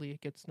immediately.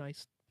 It gets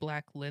nice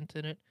black lint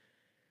in it.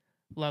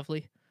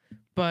 Lovely.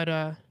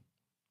 But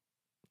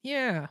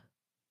yeah,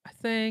 I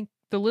think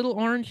the little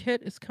orange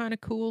hit is kind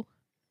of cool.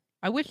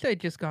 I wish they'd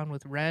just gone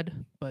with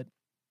red, but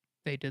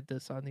they did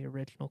this on the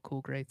original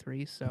Cool Gray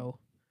 3, so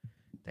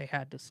they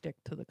had to stick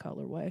to the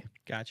colorway.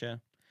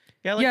 Gotcha.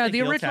 Yeah, I like Yeah, the the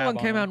heel original tab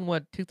one came on out in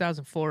what,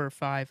 2004 or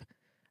 5,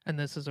 and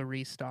this is a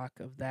restock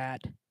of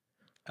that.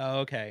 Oh,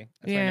 okay.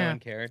 That's why no Yeah. one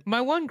cared.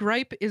 My one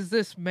gripe is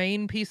this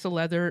main piece of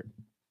leather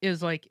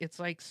is like, it's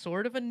like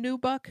sort of a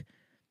nubuck,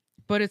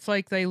 but it's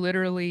like they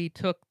literally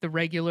took the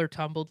regular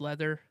tumbled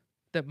leather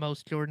that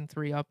most Jordan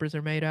 3 uppers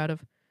are made out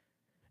of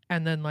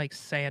and then like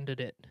sanded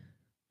it.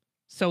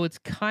 So it's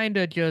kind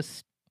of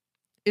just,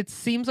 it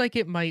seems like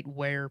it might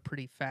wear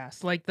pretty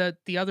fast. Like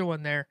the other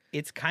one there,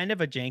 It's kind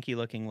of a janky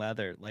looking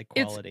leather, like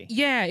it's quality.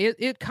 yeah,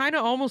 it kind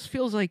of almost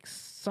feels like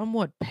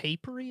somewhat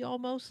papery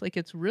almost. Like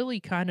it's really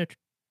kind of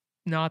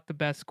not the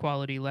best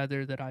quality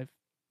leather that I've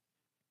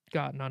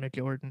gotten on a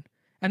Jordan.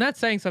 And that's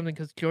saying something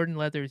because Jordan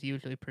leather is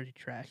usually pretty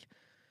trash.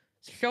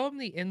 Show them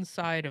the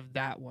inside of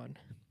that one.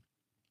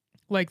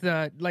 Like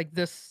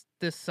this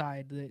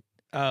side, that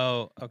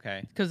Oh,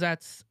 okay. because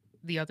that's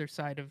the other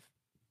side of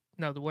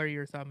where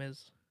your thumb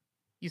is.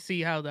 You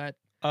see how that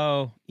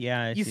Oh,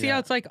 yeah. I you see how that.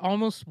 it's like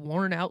almost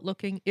worn out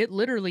looking? It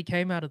literally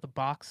came out of the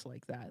box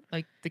like that.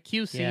 Like the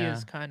QC Yeah.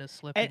 is kind of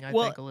slipping, I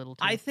well, think, a little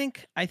too. I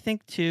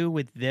think too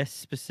with this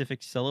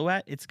specific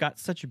silhouette, it's got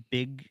such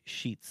big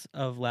sheets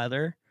of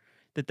leather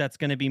that's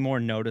going to be more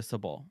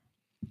noticeable.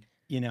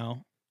 You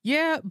know.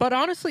 Yeah, but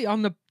honestly,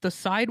 on the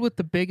side with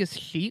the biggest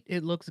sheet,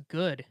 it looks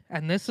good.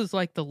 And this is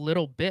like the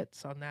little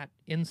bits on that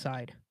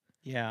inside.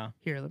 Yeah.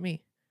 Here, let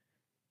me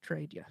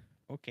trade you.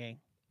 Okay.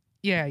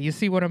 Yeah, you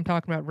see what I'm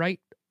talking about, right?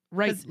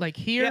 Right, 'Cause- like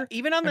here. Yeah,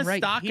 even on the and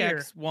right StockX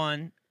here.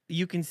 one,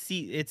 you can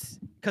see it's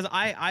because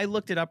I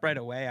looked it up right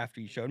away after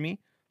you showed me,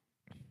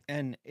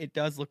 and it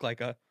does look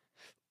like a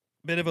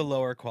bit of a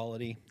lower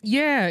quality.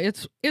 Yeah,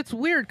 it's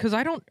weird because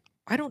I don't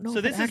know. So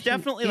if it this is actually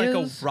definitely like a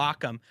is.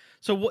 Rock'em.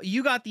 So what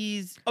you got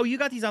these? Oh, you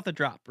got these off the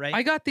drop, right?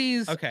 I got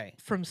these Okay.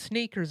 from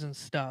sneakers and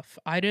stuff.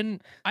 I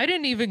didn't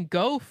even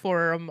go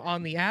for them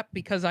on the app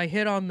because I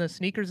hit on the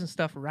sneakers and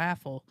stuff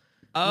raffle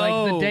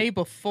like the day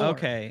before.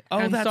 Okay. Oh,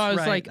 and that's so I was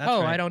right. like, that's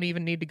oh, right. I don't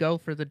even need to go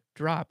for the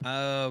drop.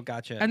 Oh,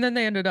 gotcha. And then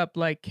they ended up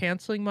like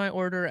canceling my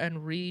order and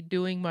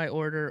redoing my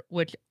order,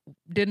 which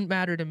didn't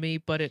matter to me,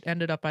 but it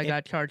ended up I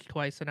got charged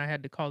twice and I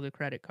had to call the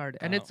credit card.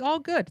 And Oh. it's all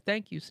good.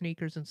 Thank you,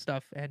 sneakers and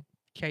stuff and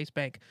Chase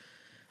Bank,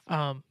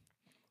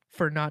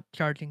 for not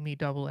charging me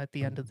double at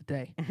the end of the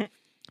day.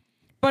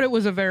 But it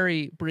was a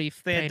very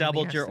brief. they pain had in the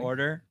doubled ass your thing.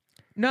 order.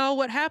 No,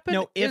 what happened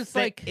No, if is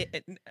they, like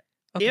okay.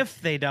 if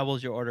they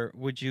doubled your order,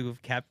 would you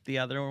have kept the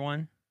other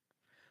one?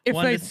 if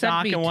One they to sent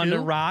stock me and one to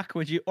two, rock,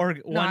 would you, or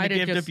one I'd to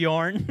have give just- to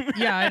Bjorn?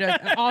 yeah,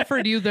 I'd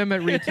offered you them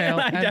at retail,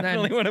 I and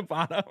definitely then would have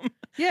bought them.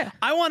 yeah.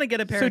 I want to get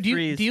a pair So of do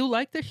threes. you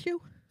like this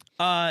shoe?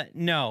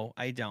 No,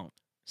 I don't.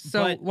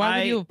 So But why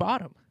would you I- have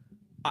bought them?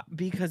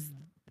 Because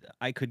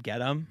I could get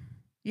them.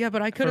 Yeah,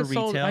 but I could have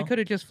sold. I retail? could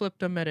have just flipped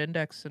them at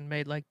Index and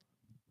made like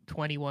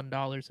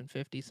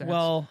 $21.50.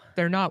 Well,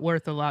 they're not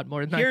worth a lot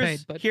more than I paid.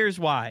 But here's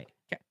why.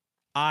 'Kay.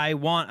 I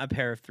want a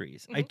pair of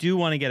threes. I Mhm. do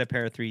want to get a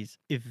pair of threes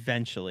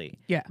eventually.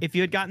 Yeah. If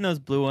you had gotten those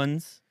blue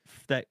ones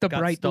that The got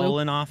bright blue?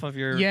 stolen off of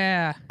your,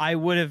 yeah, I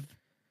would have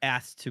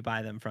asked to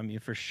buy them from you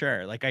for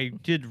sure. Like I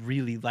did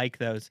really like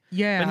those.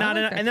 yeah. But I not like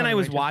enough. that And then I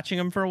was colorway, watching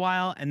them for a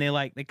while, and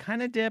they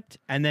kind of dipped,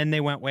 and then they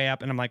went way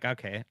up, and I'm like,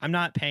 okay, I'm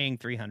not paying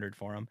 $300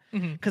 for them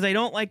Mhm. because I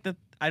don't like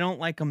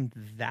them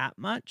that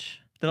much.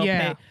 That I'll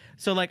Yeah. pay.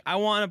 So like, I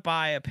want to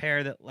buy a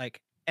pair that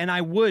like, and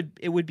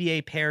it would be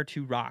a pair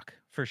to rock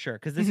for sure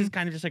because this is Mm-hmm.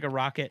 kind of just like a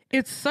rocket.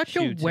 It's such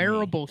shoe a to me.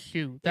 wearable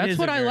shoe. That's is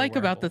what a I very like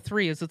about the wearable.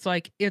 3 is it's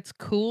like it's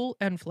cool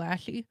and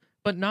flashy,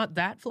 but not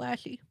that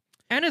flashy.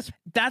 And it's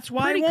That's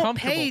why pretty I won't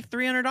pay comfortable.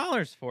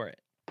 $300 for it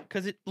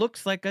because it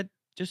looks like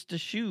just a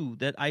shoe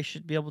that I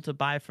should be able to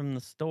buy from the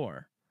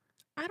store.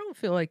 I don't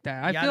feel like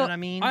that. I You know feel what I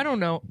mean? I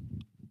don't know.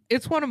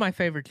 It's one of my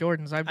favorite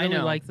Jordans. I really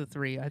know. like the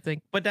 3. I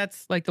think But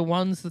that's like the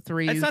ones, the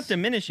 3s. It's not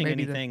diminishing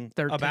maybe the anything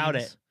about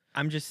it. 13s.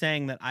 I'm just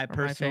saying that I are my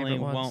personally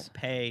favorite ones. won't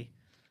pay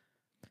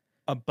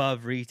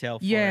above retail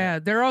for Yeah,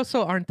 it. there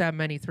also aren't that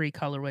many 3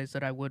 colorways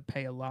that I would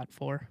pay a lot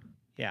for.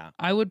 Yeah.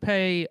 I would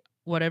pay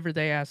whatever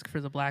they ask for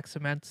the black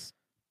cements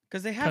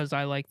Because they have because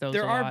I like those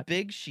there a are lot.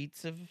 big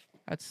sheets of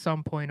At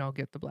some point, I'll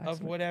get the black of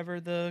cement. whatever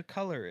the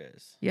color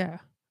is. Yeah,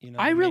 You know,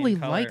 I the main really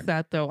color. like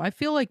that though. I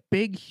feel like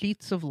big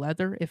sheets of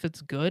leather, if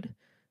it's good,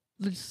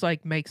 just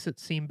like makes it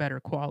seem better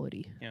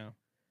quality. Yeah.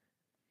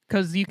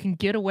 Because you can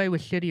get away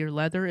with shittier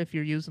leather if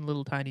you're using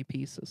little tiny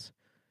pieces.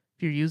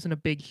 If you're using a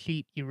big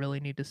sheet, you really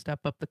need to step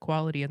up the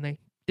quality, and they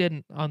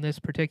didn't on this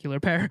particular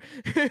pair.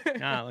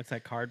 Nah, it looks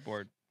like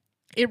cardboard.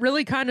 It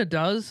really kind of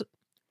does.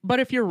 But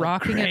if you're Like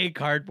rocking it, gray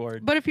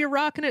cardboard. but if you're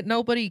rocking it,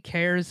 nobody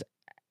cares.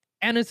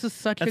 And it's just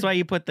such That's a why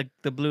you put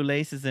the blue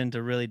laces in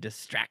to really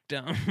distract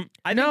them.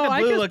 I no, think the I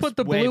blue just looks put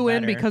the way blue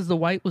in better. because the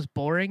white was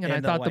boring, and I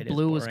And the thought the white is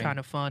blue was boring. kind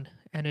of fun,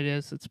 and it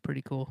is. It's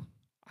pretty cool.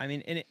 I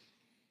mean, and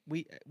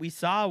we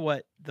saw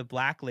what the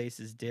black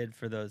laces did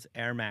for those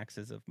Air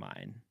Maxes of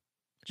mine.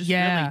 Just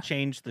Yeah. really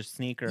changed the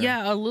sneaker.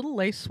 Yeah, a little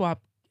lace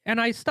swap, and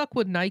I stuck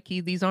with Nike.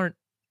 These aren't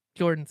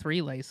Jordan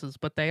 3 laces,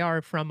 but they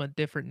are from a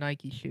different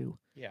Nike shoe.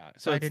 Yeah. So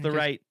So I it's didn't the just-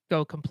 right,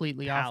 Go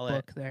completely off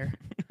Palette. book there.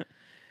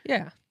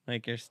 Yeah.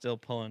 like you're still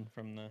pulling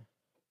from the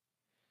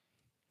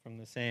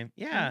same.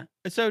 Mm-hmm. Yeah.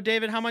 So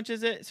David, how much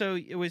is it? So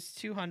it was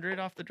 200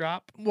 off the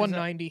drop. Is that-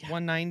 190.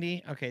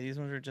 190. Okay, these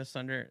ones are just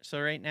under.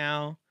 So right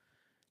now,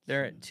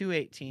 they're at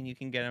 218. You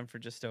can get them for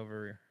just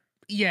over.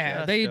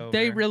 Yeah, Just they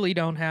over. really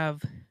don't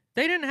have.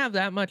 They didn't have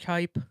that much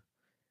hype,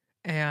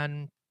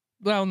 and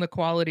well, and the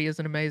quality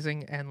isn't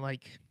amazing, and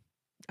like,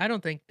 I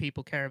don't think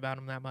people care about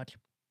them that much.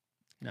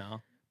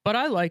 No, But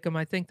I like them.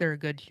 I think they're a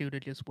good shoe to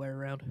just wear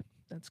around.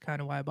 That's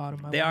kind of why I bought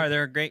them. they are.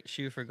 They're a great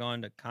shoe for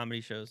going to comedy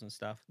shows and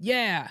stuff,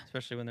 Yeah.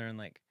 especially when they're in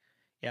like.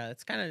 Yeah,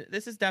 it's kind of.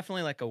 This is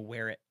definitely like a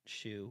wear it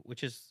shoe,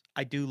 which is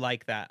I do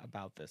like that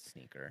about this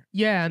sneaker.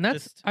 Yeah, and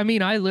that's. Just- I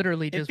mean, I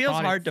literally It just feels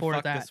bought hard it to for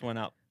fuck that. this one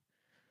up.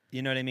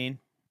 You know what I mean?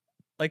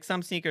 Like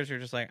some sneakers are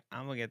just like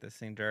I'm gonna get this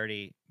thing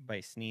dirty by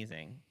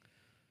sneezing.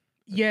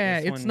 But Yeah,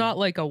 this it's one- not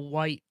like a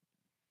white,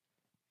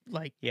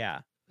 like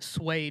Yeah.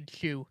 suede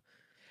shoe.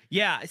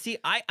 Yeah, see,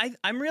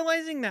 I'm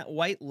realizing that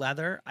white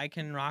leather I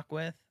can rock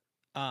with,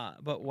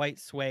 but white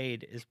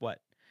suede is what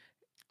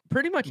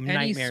Pretty much any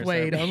Nightmares are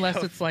suede, made unless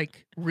of. it's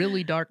like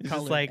really dark it's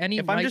color. just like any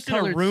if I'm light just in a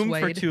colored room for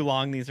suede, too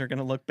long, these are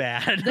gonna look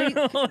bad. They-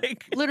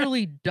 like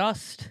literally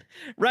dust.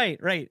 right,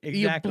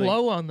 exactly. You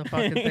blow on the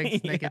fucking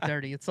things to make it Yeah.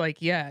 dirty. It's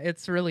like, yeah,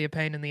 it's really a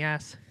pain in the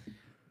ass.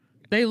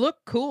 They look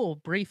cool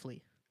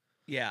briefly.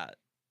 Yeah,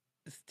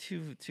 it's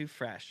too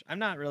fresh. I'm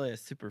not really a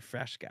super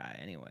fresh guy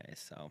anyway,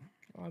 so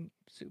I'm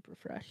super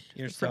fresh.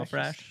 you're The so freshest.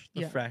 fresh,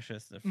 the Yeah.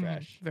 freshest, the Mhm,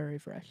 fresh. very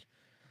fresh.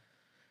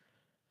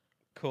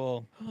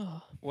 Cool.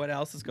 What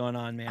else is going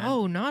on, man?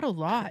 Oh, not a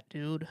lot,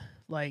 dude.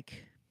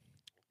 Like,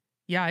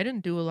 yeah, I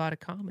didn't do a lot of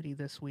comedy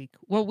this week.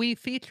 Well, we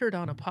featured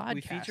on a podcast.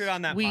 We featured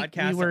on that We podcast.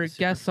 That were was super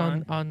guests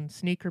fun. on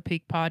Sneaker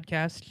Peek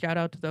podcast. Shout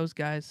out to those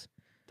guys.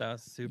 That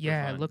was super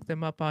Yeah, fun. look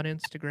them up on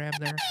Instagram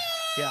there.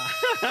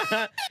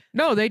 Yeah.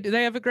 No, they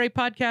have a great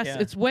podcast. Yeah.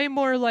 It's way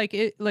more like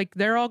it. Like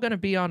they're all gonna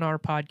be on our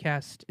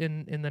podcast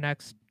in the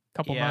next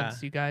couple Yeah.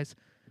 months, you guys.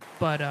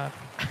 But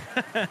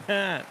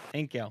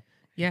Thank you.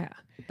 yeah,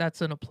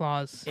 that's an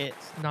applause. It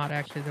It's not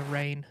actually the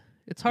rain.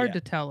 It's hard Yeah.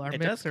 to tell. Our It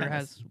does mixer kinda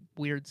has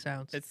weird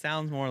sounds. it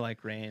sounds more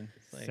like rain.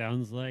 It's like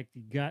Sounds like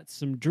you got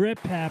some drip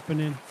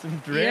happening. some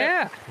drip.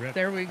 Yeah, Drip.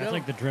 there we go. That's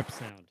like the drip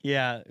sound.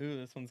 Yeah. Ooh,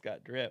 this one's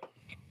got drip.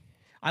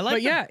 I like but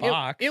the yeah,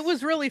 box. it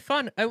was really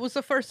fun. It was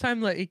the first time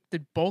that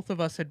both of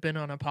us had been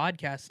on a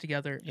podcast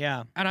together,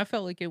 Yeah. and I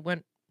felt like it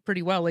went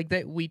pretty well. Like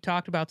that, we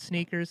talked about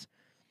sneakers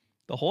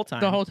The whole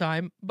time. the whole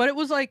time, but it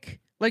was like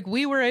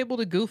we were able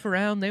to goof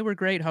around. They were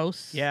great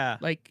hosts. Yeah.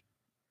 Like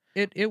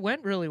it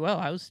went really well.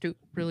 I was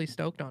really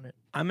stoked on it.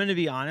 I'm gonna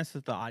be honest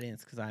with the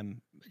audience because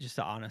I'm just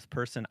an honest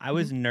person. I Mm-hmm.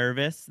 was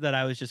nervous that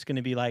I was just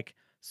gonna be like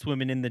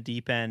swimming in the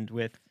deep end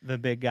with the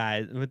big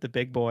guys, with the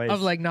big boys.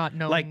 Of like not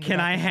knowing. like, can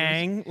about I the shoes.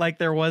 hang? Like,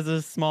 there was a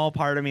small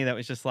part of me that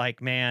was just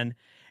like, man,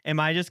 am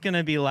I just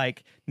gonna be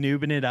like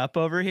noobing it up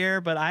over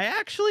here? But I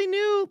actually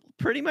knew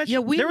pretty much. Yeah,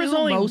 we there was knew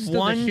only most of the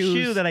one shoe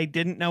shoes. that I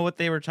didn't know what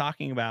they were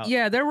talking about.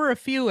 Yeah, there were a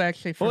few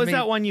actually. For What was me.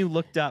 that one you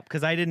looked up?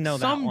 Because I didn't know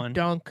Some that one.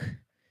 dunk.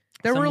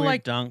 There Some were weird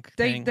like dunk.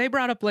 they thing. they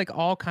brought up like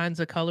all kinds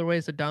of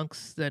colorways of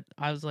dunks that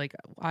I was like,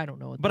 I don't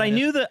know what. But that I is.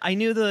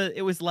 knew the.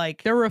 It was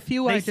like There were a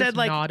few I they just said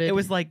like nodded. it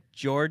was like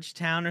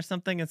Georgetown or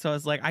something, and so I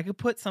was like, I could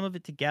put some of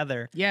it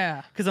together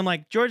yeah, because I'm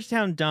like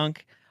Georgetown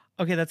dunk.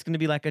 Okay, that's gonna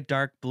be like a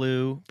dark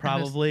blue, and this-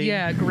 probably.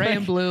 yeah, gray and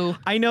Like, blue.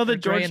 I know the or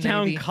gray and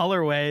Georgetown navy.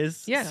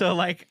 colorways. Yeah. So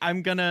like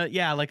I'm gonna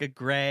like a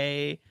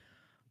gray,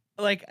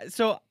 like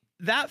so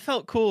that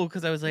felt cool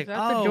because I was like, Is that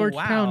oh the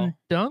Georgetown wow,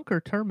 dunk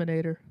or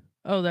Terminator?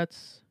 Oh,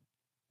 that's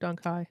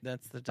Dunk High.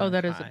 that's the dunk Oh,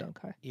 that is high. a Dunk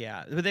High.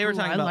 Yeah, but they were Ooh,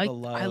 talking I about like, the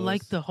lows. I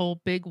like the whole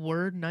big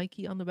word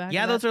Nike on the back.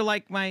 Yeah, of those that. are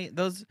like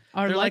those.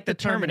 Are They're like the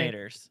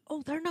Terminator. Terminators.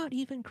 Oh, they're not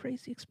even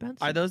crazy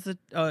expensive. Are those the?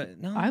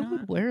 No, I not.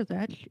 would wear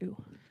that shoe.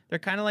 They're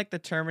kind of like the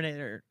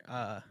Terminator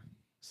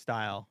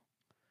style.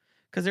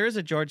 Because there is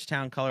a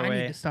Georgetown colorway.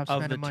 I need to stop of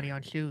spending the money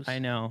on shoes. I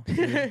know.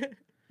 dude.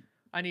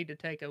 I need to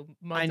take a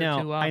month I or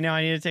know. two off. I know.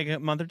 I need to take a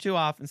month or two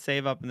off and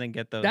save up and then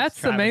get those. That's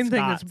the Travis main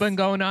thing that's Scotts. been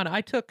going on.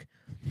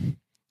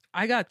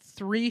 I got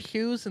 3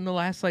 shoes in the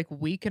last like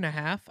week and a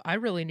half. I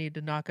really need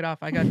to knock it off.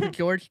 I got the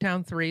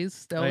Georgetown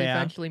 3s. They'll Oh, yeah?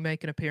 eventually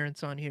make an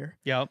appearance on here.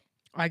 Yep.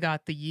 I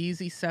got the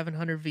Yeezy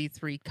 700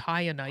 V3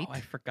 Kyanite. Oh,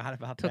 I forgot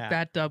about Took that.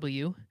 that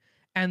W.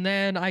 And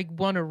then I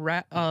won a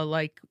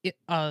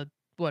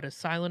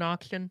silent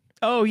auction.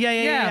 Oh yeah,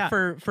 yeah, yeah.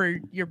 for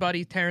your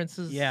buddy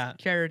Terrence's Yeah.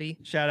 charity.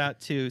 Shout out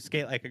to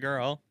Skate Like a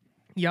Girl.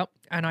 Yep.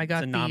 And I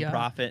got It's a the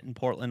nonprofit in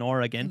Portland,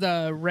 Oregon.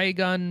 the ray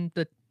gun,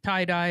 the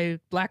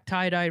black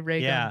tie-dye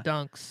ray Yeah.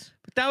 gun dunks.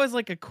 But that was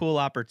like a cool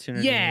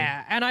opportunity.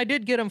 Yeah, and I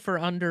did get them for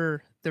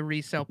under the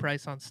resale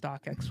price on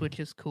StockX, which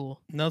is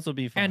cool. Those will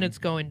be fun. And it's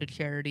going to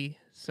charity,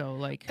 so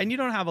like and you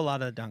don't have a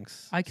lot of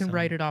dunks. I can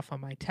write it off on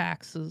my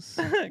taxes.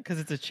 because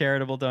it's a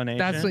charitable donation.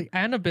 That's like,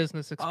 and a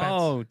business expense.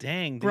 Oh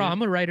dang, dude. bro, I'm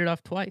gonna write it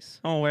off twice.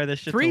 I'm gonna wear this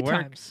shit 3 to work.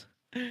 times.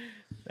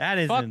 That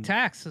is Fuck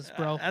taxes,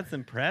 bro. That's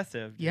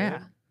impressive. Dude. Yeah.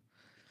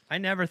 I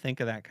never think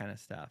of that kind of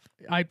stuff.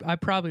 I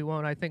probably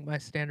won't. I think my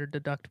standard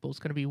deductible is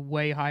going to be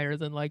way higher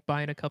than like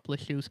buying a couple of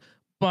shoes.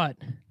 But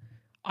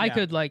I Yeah.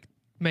 could like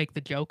make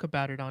the joke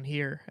about it on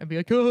here and be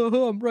like,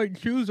 oh, I'm writing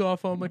shoes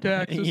off on my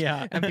taxes.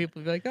 Yeah. And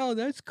people be like, oh,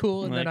 that's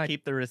cool. And Like, then I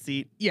keep the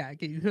receipt. yeah.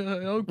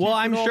 Well,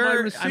 I'm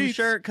sure Receipts.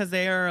 because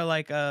they are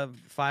like a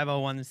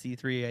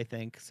 501c3, I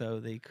think, so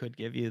they could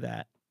give you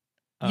that.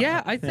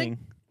 Yeah, I think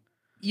thing.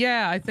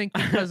 Yeah, I think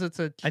because it's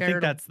a I think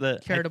that's the.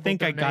 I charitable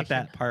think I got donation.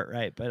 that part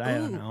right, but I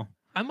don't Ooh. know.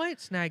 I might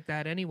snag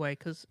that anyway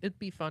because it'd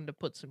be fun to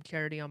put some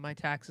charity on my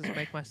taxes,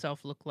 make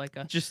myself look like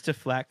a Just to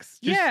flex.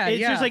 Yeah, it's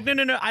yeah. just like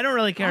no. I don't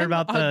really care I'm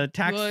about a the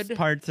tax good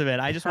parts of it.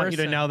 I just want you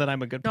to person. know that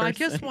I'm a good No, person.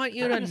 I just want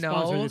you I'm to gonna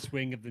sponsor know, this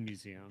wing of the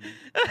museum.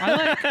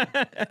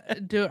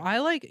 dude. I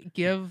like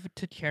give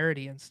to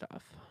charity and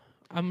stuff.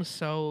 I'm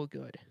so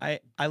good. I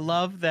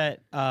love that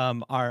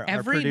our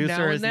Every now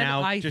producer and is then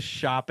now I just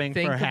shopping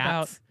think for about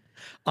hats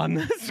on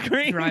the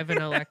screen. Drive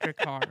an electric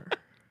car.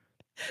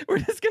 We're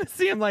just gonna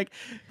see him like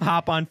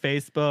hop on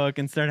Facebook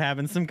and start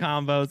having some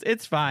combos.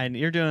 It's fine.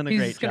 You're doing a He's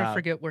great just gonna job.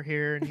 forget we're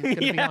here, and he's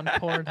gonna be on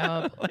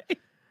Pornhub. Like,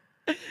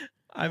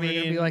 I We're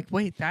gonna mean, be like,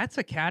 wait, that's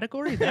a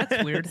category?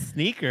 That's weird.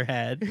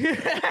 sneakerhead.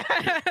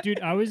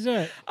 Dude, I was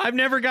I've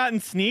never gotten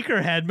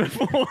sneakerhead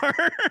before.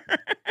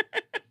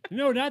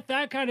 no, not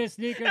that kind of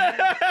sneaker.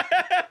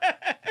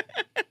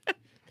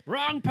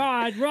 Wrong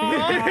pod, wrong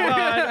pod.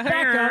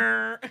 Back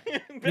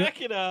up.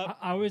 Back it up.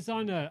 I was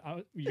on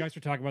you guys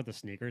were talking about the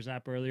sneakers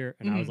app earlier,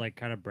 and I was like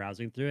kind of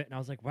browsing through it, and I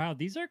was like, wow,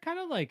 these are kind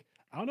of like,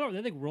 I don't know,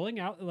 they're like rolling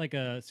out like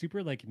a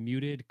super like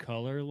muted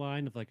color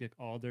line of like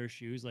all their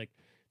shoes. Like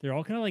they're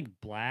all kind of like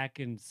black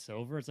and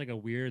silver. It's like a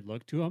weird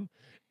look to them.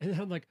 And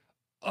I'm like,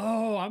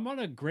 oh, I'm on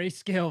a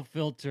grayscale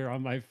filter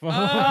on my phone.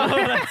 Oh,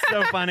 that's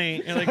so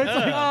funny. You're like, So it's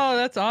like, "Ugh." Oh,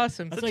 that's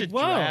awesome. It's such like, a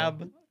whoa.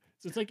 drab.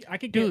 So it's like I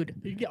could Dude. get,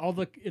 you can get all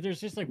the,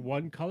 there's just like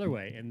one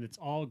colorway and it's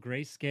all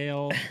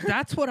grayscale.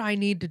 That's what I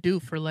need to do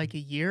for like a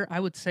year. I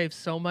would save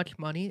so much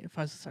money if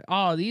I was just like,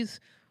 oh,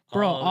 these,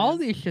 bro, All all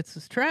these shits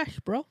is trash,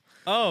 bro.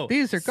 Oh,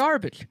 These are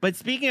garbage. but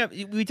speaking of,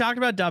 we talked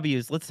about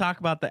W's. Let's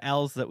talk about the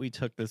L's that we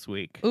took this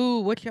week. Ooh,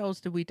 which else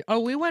did we? Oh,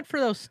 we went for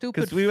those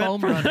stupid Because we went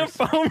foam for runners.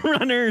 the foam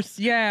runners.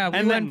 Yeah, we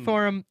And went then-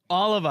 for them.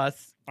 All of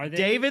us. Are they?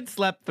 David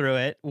slept through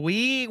it.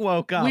 We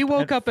woke up. We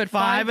woke up at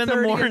 5 in the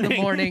 5:30 in the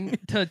morning. morning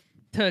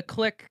to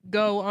click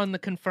go on the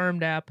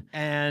confirmed app.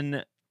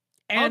 And,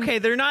 And okay,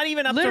 they're not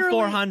even up to literally-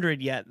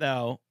 400 yet,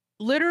 though.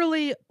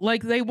 literally,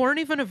 like they weren't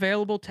even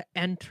available to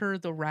enter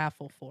the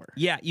raffle for.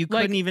 Yeah, you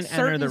Like couldn't even enter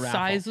certain the raffle.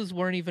 sizes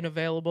weren't even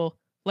available.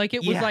 Like it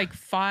was Yeah. like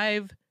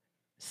 5,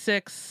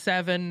 6,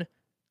 7,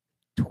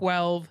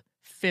 12,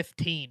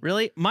 15.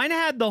 Really? Mine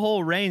had the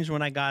whole range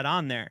when I got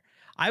on there.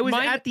 I was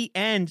Mine- at the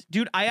end.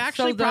 Dude, I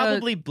actually the-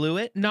 probably blew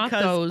it not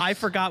because those. I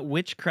forgot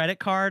which credit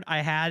card I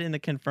had in the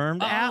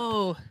confirmed app.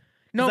 Oh,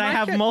 no, Because I my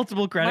have shit-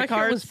 multiple my credit shit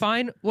cards. was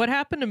fine. What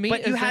happened to me?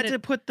 But you is had that to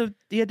it- put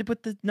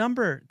the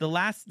number,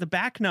 the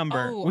back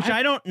number, Oh, which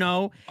I don't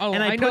know. Oh,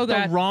 And I know put the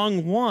that.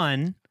 wrong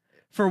one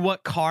for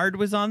what card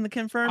was on the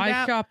confirmed I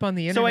app. shop on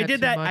the internet. So I did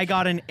too that. I much.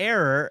 got an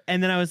error,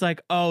 and then I was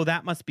like, "Oh,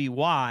 that must be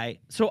why."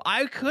 So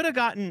I could have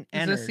gotten Is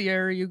entered. this the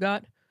error you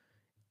got?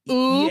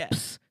 Yeah.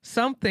 Oops,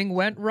 something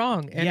went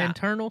wrong. An Yeah.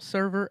 internal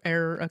server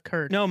error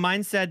occurred. No,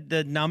 mine said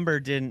the number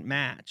didn't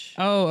match.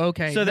 Oh,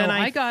 okay. So then No,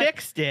 I got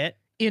fixed it,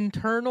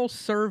 internal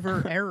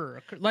server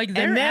error. Like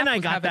their and then app I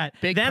was got having that.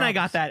 Big Then I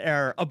got problems. that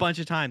error a bunch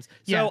of times.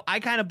 So Yeah. I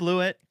kind of blew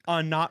it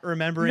on not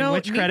remembering No,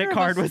 which neither credit of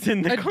card us- was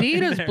in the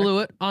Adidas there. blew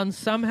it on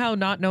somehow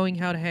not knowing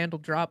how to handle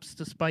drops,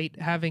 despite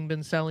having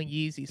been selling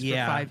Yeezys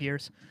Yeah. for 5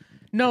 years.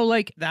 No,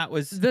 like That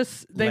was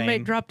this. They lame.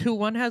 made drop 2.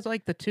 One has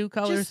like the 2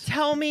 colors. Just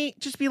tell me,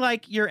 just be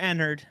like, you're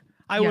entered.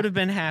 I Yeah. would have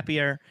been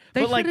happier.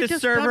 They but like should've the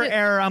just done server it-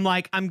 error, I'm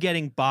like, I'm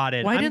getting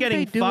botted. Why I'm didn't getting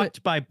they do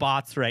fucked by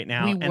bots right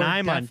now, We and were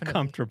I'm definitely.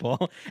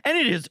 uncomfortable. And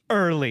it is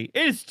early.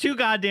 It is too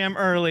goddamn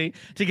early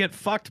to get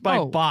fucked by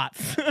Oh.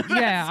 bots.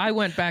 Yeah, I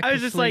went back. I to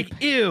was just sleep.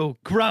 like, ew,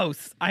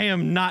 gross. I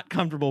am not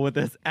comfortable with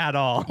this at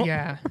all.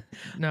 Yeah,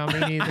 no, me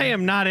neither. I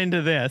am not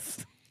into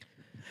this.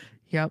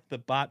 Yep, The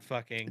bot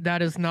fucking.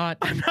 that is not.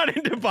 I'm not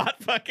into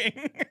bot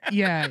fucking.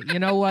 Yeah, you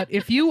know what?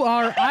 If you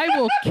are, I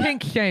will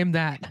kink shame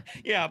that.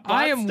 Yeah, bot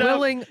I am stuff,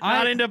 willing-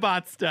 Not I- into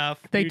bot stuff.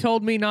 They Dude,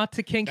 told me not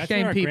to kink That's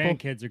shame what our people.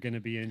 grandkids are going to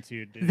be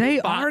into. Dude.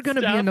 They Bot are going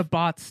to be stuff? into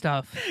bot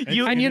stuff.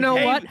 You, And you know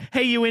hey, what?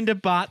 Hey, you into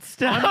bot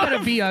stuff? I'm going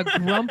to be a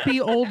grumpy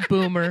old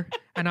boomer,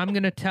 and I'm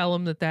going to tell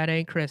them that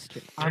ain't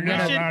Christian. I'm You're going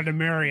not to, allowed to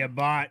marry a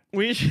bot.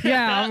 We should.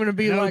 yeah, I'm going to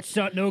be No,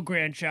 like, no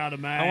grandchild of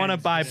mine. I want to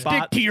buy stick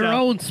bot to your stuff.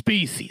 own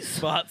species.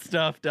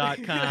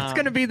 Botstuff.com. That's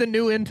going to be the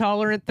new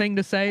intolerant thing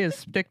to say is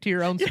stick to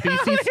your own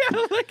species.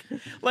 yeah,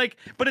 like,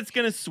 but it's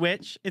gonna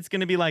switch. It's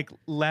gonna be like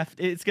left.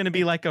 It's gonna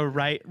be like a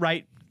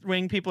right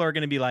wing people are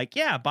going to be like,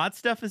 yeah, bot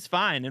stuff is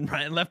fine, and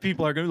right and left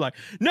people are going to be like,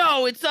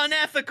 no, it's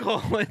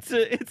unethical.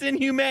 It's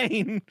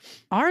inhumane.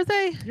 Are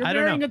they? You're I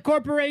don't marrying know. a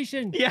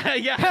corporation. Yeah,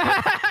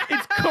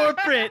 it's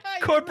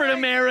corporate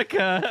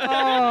America.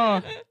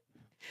 Oh,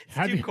 It's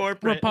Have too you-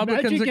 corporate.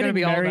 Republicans Imagine are going to getting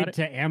be all married about it.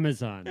 to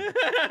Amazon.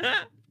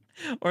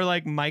 Or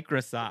like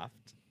Microsoft.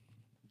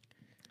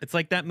 It's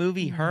like that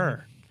movie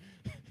Her.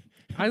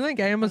 I think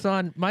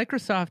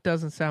Microsoft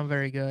doesn't sound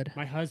very good.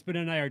 My husband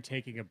and I are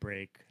taking a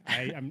break.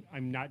 I'm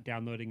not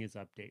downloading his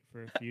update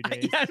for a few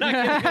days. Yeah, I'm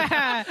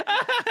not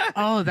kidding.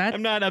 Oh, that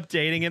I'm not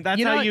updating it. That's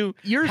You know how what?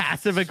 You're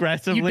passive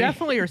aggressively. you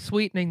definitely are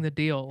sweetening the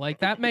deal. Like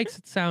that makes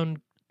it sound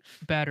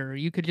better.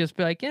 You could just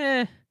be like,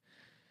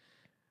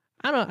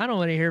 I don't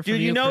want to hear from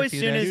Dude, you. you know for a as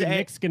few soon days. as Dude, a-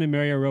 Nick's gonna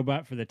marry a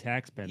robot for the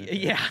tax benefit.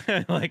 Yeah,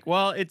 like,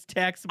 well, it's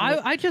taxable.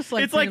 I just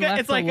like it's like being a,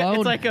 left alone.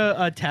 it's like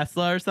a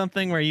Tesla or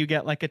something where you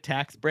get like a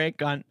tax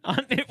break on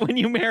it when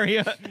you marry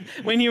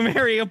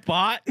a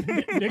bot.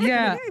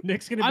 Yeah.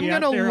 Nick's gonna I'm be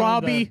gonna out there on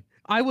lobby.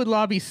 I would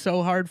lobby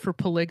so hard for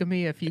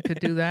polygamy if you could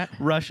do that.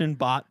 Russian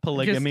bot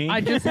polygamy.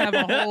 I just have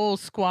a whole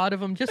squad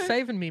of them just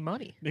saving me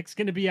money. Nick's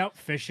gonna be out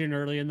fishing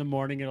early in the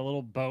morning in a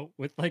little boat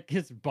with like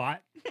his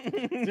bot.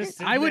 Just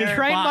sitting I would there,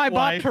 train bot my bot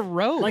wife. to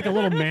row. like a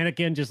little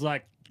mannequin, just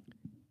like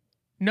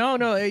no,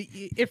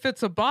 if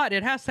it's a bot,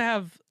 it has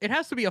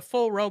to be a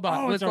full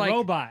robot. oh, with it's a like,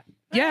 robot.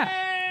 Yeah.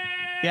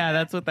 Yeah,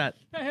 that's what that.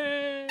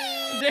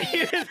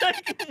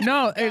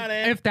 No, Got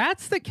it. if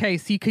that's the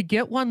case, you could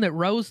get one that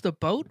rows the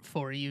boat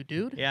for you,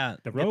 dude. Yeah,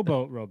 The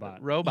rowboat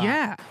robot. robot.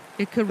 Yeah,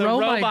 it could The row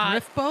my robot.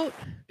 drift boat.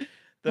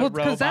 The Well,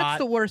 because that's robot.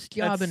 the worst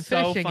job That's in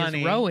so fishing funny.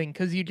 is rowing,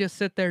 because you just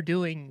sit there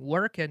doing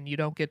work and you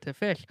don't get to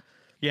fish.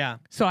 Yeah,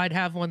 So I'd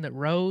have one that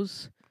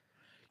rows.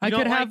 I You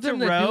could don't have like to them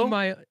that row? do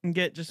my. and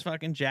get just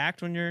fucking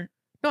jacked when you're.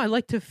 No, I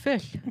like to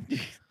fish.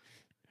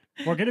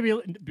 We're gonna be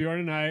Bjorn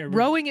and I.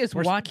 Rowing is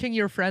we're- watching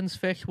your friends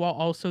fish while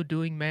also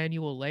doing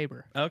manual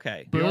labor.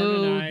 Okay, Bjorn and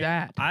Boo I-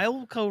 that.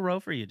 I'll co-row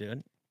for you,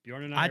 dude.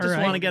 Bjorn and I I. just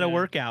Alright. want to get a Yeah.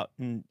 workout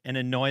and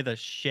annoy the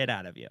shit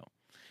out of you.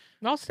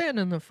 I'll stand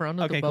in the front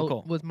of Okay, the cool, boat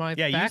cool. with my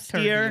Yeah, you back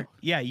turned to steer. you.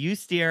 Yeah, you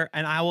steer,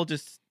 and I will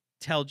just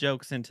tell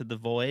jokes into the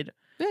void.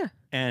 Yeah.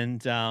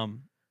 And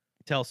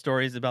tell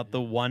stories about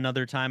the one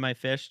other time I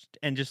fished,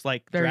 and just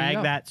like There you drag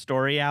go. that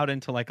story out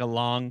into like a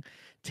long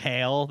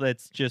tail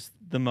that's just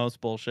the most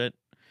bullshit.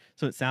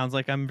 So it sounds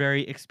like I'm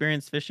very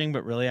experienced fishing,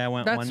 but really I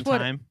went That's one what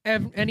time.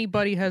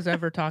 Anybody has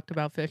ever talked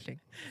about fishing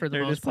for the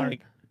They're most just part.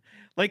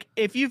 like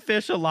if you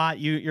fish a lot,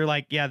 you're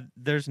like, yeah,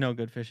 there's no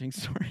good fishing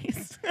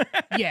stories.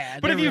 Yeah,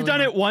 But they're if you've really done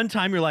not. it one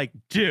time, you're like,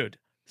 dude,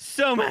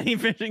 so many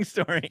fishing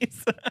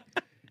stories.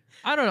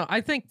 I don't know.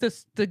 I think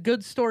the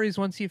good stories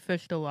once you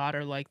fished a lot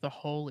are like the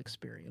whole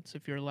experience.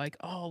 If you're like,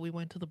 oh, we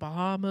went to the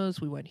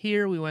Bahamas, we went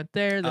here, we went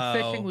there. The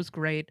fishing Oh. was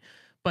great,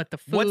 but the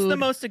food. What's the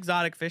most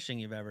exotic fishing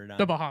you've ever done?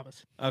 The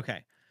Bahamas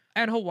Okay,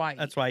 and Hawaii.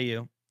 that's why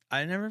you.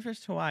 I never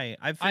fished Hawaii.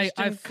 I've I fished.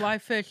 I in- fly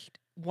fished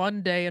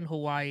one day in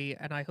Hawaii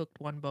and I hooked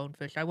one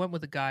bonefish. I went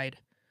with a guide.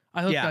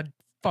 I hooked Yeah. a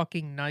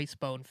fucking nice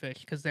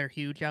bonefish because they're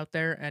huge out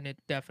there, and it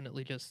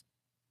definitely just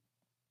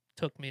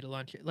took me to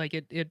lunch. Like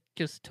it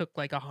just took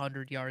like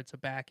 100 yards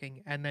of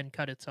backing and then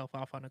cut itself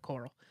off on a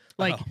coral.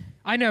 Like Oh.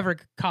 I never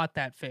caught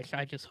that fish.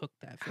 I just hooked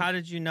that fish. How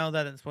did you know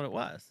that it's what it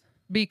was?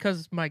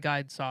 Because my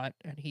guide saw it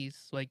and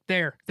he's like,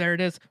 there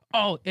it is.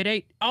 Oh, it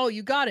ate. Oh,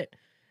 you got it.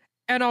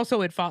 And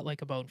also it fought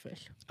like a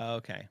bonefish.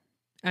 Okay,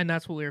 And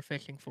that's what we were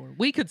fishing for.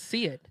 We could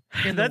see it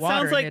in that the water.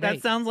 sounds and like it that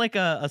ate. sounds like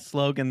a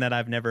slogan that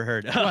I've never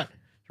heard. What?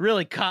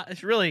 Really caught?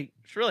 It's really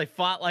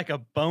fought like a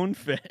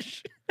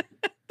bonefish.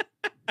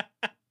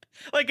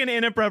 Like an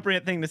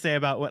inappropriate thing to say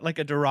about what? Like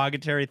a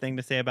derogatory thing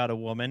to say about a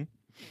woman.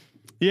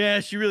 Yeah,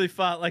 she really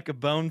fought like a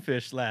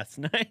bonefish last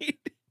night.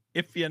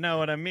 If you know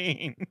what I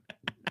mean.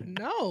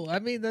 No, I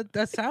mean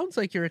that sounds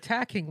like you're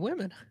attacking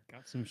women.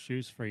 Got some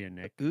shoes for you,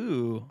 Nick.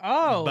 Ooh.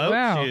 Oh, boat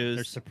wow. They're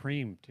shoes.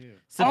 Supreme too.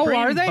 Supreme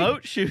are they?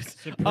 boat shoes.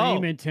 Supreme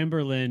Oh. and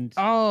Timberland.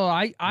 Oh,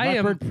 I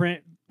leopard am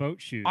print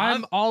boat shoes.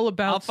 I'm all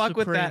about I'll fuck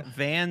with that Supreme.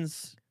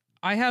 Vans.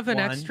 I have an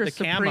one, extra the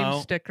Supreme camo.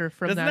 sticker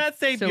from Doesn't that that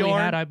say silly Bjorn?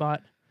 hat I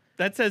bought.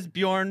 That says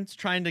Bjorn's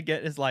trying to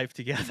get his life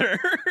together.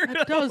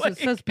 It does. Like- It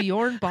says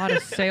Bjorn bought a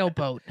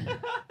sailboat.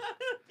 Bjorn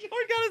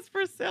got his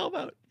first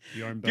sailboat.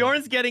 Bjorn boat.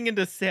 Bjorn's getting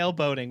into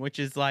sailboating, which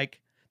is like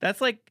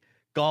that's like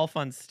golf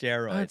on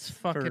steroids. That's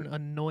fucking for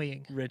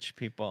annoying. rich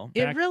people.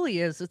 It Back- really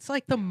is. It's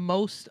like the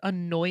most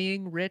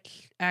annoying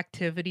rich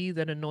activity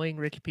that annoying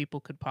rich people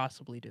could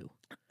possibly do.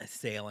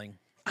 Sailing.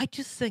 I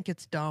just think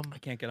it's dumb. I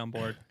can't get on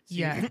board.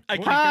 Yeah. I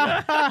can't.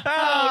 Get oh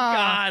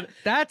God.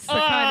 That's the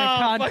kind of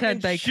fucking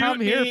content they shoot come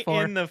here me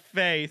for. in the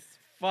face.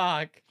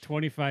 Fuck.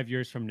 25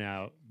 years from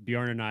now,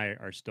 Bjorn and I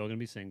are still gonna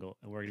be single,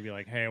 and we're gonna be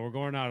like, "Hey, we're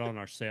going out on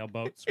our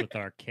sailboats with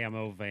our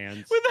camo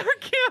Vans." With our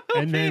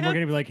camo. And then we're van.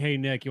 gonna be like, "Hey,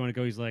 Nick, you want to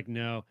go?" He's like,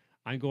 "No,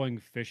 I'm going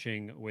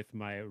fishing with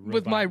my robot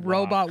With my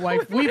robot wife.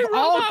 With my We've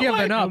all robot given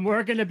wife. up. And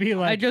we're gonna be I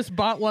like, just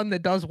bought one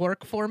that does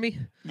work for me.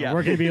 Yeah.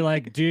 we're gonna be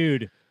like,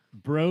 dude,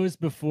 bros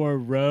before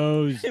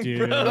rose, dude.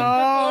 Bro,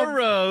 Oh. or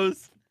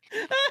Rose.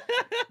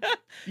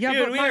 Yeah,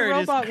 Dude, but we my are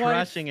robot just wife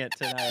crushing it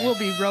tonight. will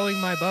be rowing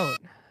my boat.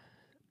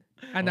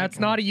 And that's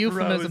Okay. not a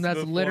euphemism. Bros That's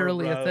before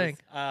literally a Rose. thing.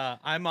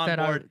 I'm on that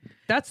I- board.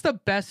 That's the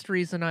best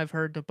reason I've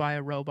heard to buy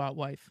a robot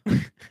wife.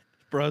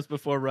 Bros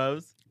before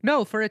Rose.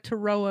 No, for it to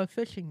row a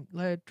fishing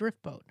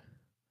drift boat.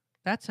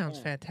 That sounds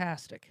Oh.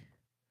 fantastic.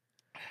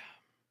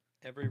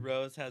 Every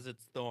rose has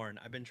its thorn.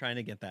 I've been trying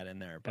to get that in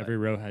there. But Every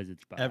row has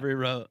its bot. every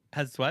row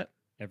has what?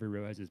 Every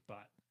row has its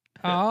bot.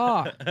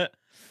 Ah,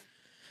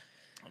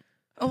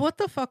 oh, what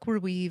the fuck were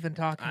we even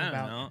talking I don't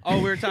about? know. Oh,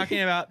 we were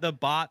talking about the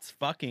bots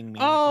fucking me.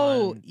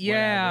 Oh, on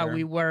yeah, whatever.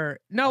 we were.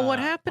 No, what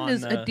happened on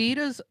is the-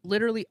 Adidas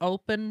literally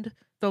opened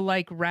the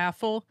like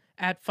raffle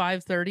at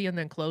 5:30 and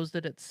then closed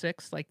it at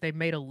 6. Like they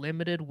made a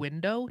limited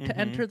window to Mhm.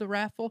 enter the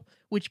raffle,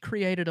 which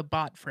created a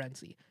bot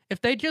frenzy. If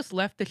they just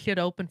left the shit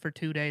open for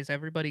 2 days,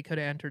 everybody could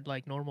have entered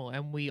like normal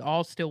and we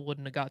all still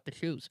wouldn't have got the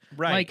shoes.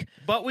 Right. Like,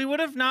 but we would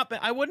have not been.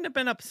 I wouldn't have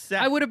been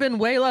upset. I would have been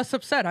way less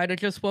upset. I'd have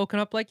just woken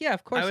up like, yeah,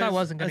 of course I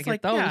wasn't going to it's get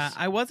like, those. Yeah,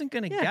 I wasn't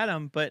gonna Yeah. get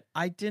them, but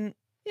I didn't.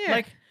 Yeah.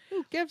 Like,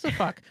 who gives a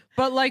fuck?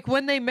 But like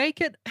when they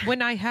make it,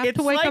 when I have It's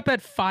to wake like- up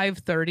at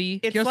 5:30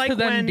 it's just to like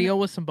then when- deal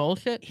with some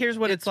bullshit, here's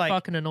what it's like.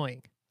 fucking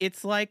annoying.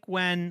 It's like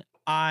when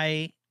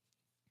I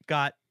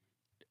got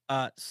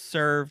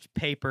served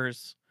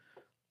papers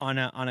on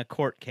a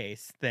court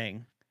case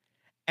thing,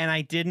 and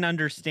I didn't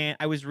understand.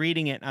 I was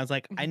reading it, and I was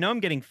like, I know I'm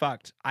getting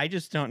fucked. I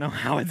just don't know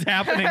how it's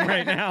happening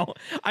right now.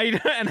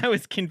 I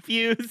was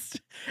confused,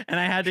 and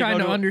I had to Trying go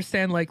to to.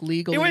 understand like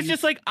legal. It was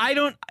just like I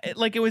don't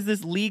like. It was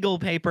this legal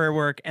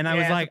paperwork, and I Yeah,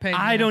 was it's a like, pain in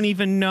the I don't ass.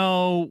 even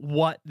know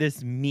what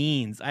this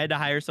means. I had to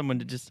hire someone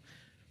to just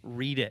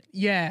read it.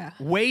 yeah.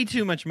 Way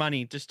too much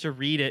money just to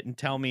read it and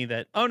tell me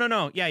that. Oh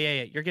no, yeah,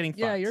 you're getting fucked.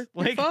 Yeah, you're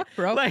like, fucked,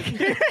 bro. like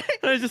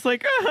I was just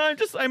like,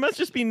 I must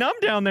just be numb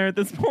down there at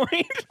this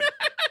point.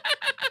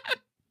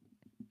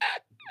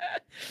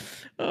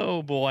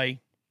 Oh boy.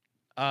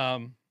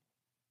 Oh,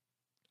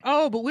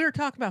 but we were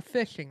talking about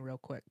fishing real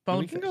quick. We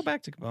Bonefish. can go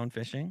back to bone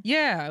fishing.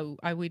 Yeah,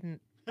 we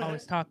didn't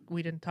always talk.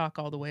 We didn't talk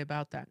all the way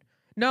about that.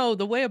 No,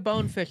 the way a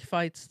bonefish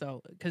fights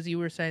though, because you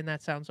were saying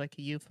that sounds like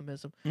a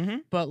euphemism. Mm-hmm.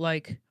 But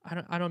like,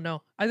 I don't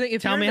know. I think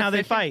if Tell you're me into how they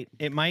fishing- fight.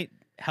 It might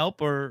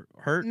help or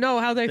hurt. No,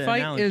 how they the fight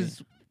analogy.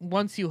 is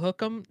once you hook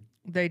them,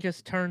 they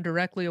just turn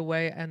directly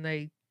away and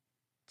they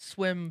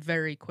swim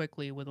very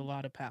quickly with a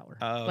lot of power.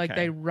 Oh, Like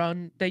okay. they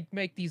run, they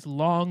make these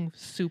long,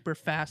 super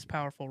fast,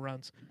 powerful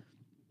runs.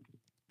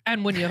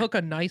 And when you hook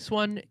a nice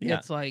one, Yeah.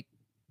 it's like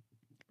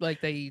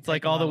they. It's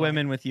like all the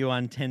women with you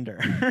on Tinder.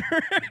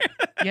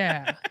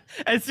 Yeah,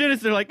 As soon as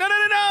they're like, no,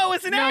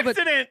 it's an No, but-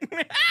 accident.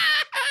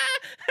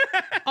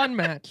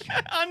 unmatched.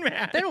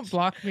 Unmatched. They don't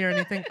block me or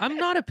anything. I'm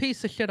not a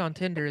piece of shit on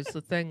Tinder. Is the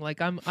thing. Like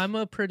I'm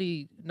a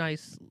pretty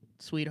nice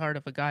sweetheart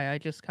of a guy. I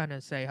just kind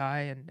of say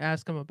hi and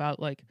ask them about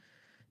like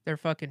their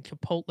fucking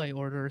Chipotle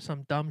order or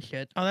some dumb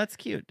shit. Oh, that's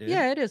cute, dude.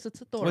 Yeah, it is. It's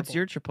adorable. What's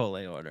your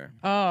Chipotle order?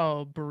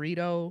 Oh,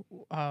 burrito,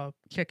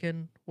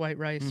 chicken, white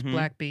rice, Mhm.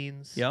 black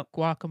beans, Yep.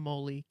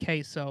 guacamole,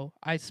 queso.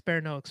 I spare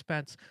no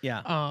expense.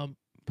 Yeah,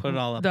 put it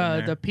all up in the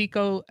there. the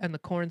pico and the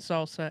corn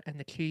salsa and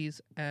the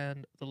cheese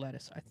and the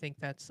lettuce. I think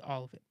that's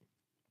all of it.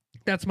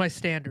 That's my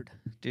standard.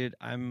 Dude,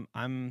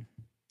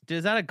 Dude,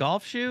 is that a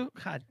golf shoe?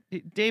 God,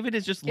 David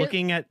is just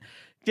looking at.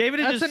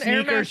 David is That's just an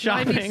Air sneaker Max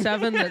shopping.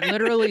 97 that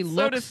literally It's so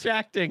looks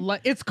distracting.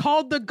 like it's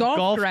called the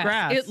golf grass.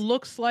 grass. It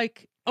looks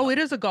like it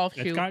is a golf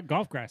It's shoe. got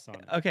golf grass on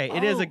it. Okay,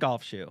 it is Oh. a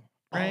golf shoe.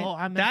 Right? Oh,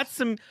 I'm That's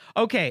some.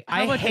 Okay,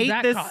 How I much does hate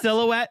that this cost?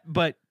 silhouette,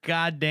 but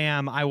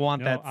goddamn, I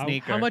want No, that I-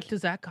 sneaker. How much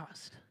does that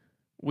cost?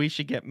 We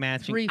should get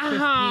matching. $3.15.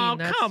 Oh,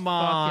 That's come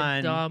on.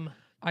 fucking dumb.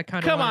 I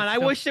kind of Come on, I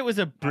wish it was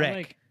a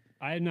brick.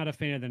 I'm not a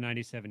fan of the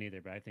 97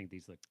 either, but I think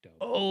these look dope.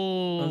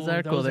 Oh, Those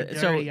are cool. dirty.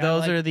 So I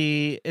those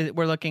like- are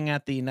we're looking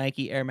at the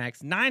Nike Air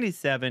Max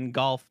 97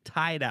 Golf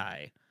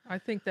tie-dye. I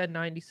think that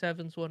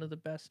 97 is one of the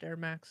best Air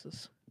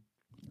Maxes.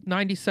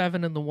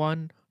 97 and the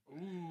 1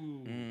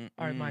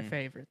 are my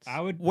favorites. I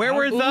would. Where I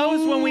were would-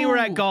 those when we were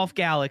at Ooh. Golf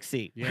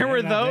Galaxy? Yeah, Where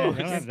were they're not bad. those?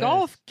 They're not bad.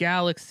 Golf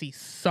Galaxy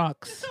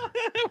sucks.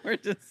 We're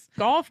just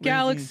Golf losing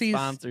Galaxy's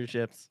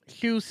sponsorships.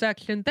 shoe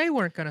section, they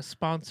weren't going to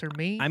sponsor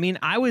me. I mean,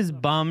 I was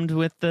bummed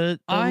with the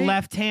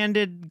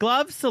left-handed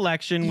glove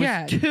selection. Was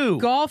Yeah, two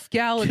Golf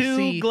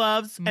Galaxy,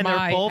 gloves, and they're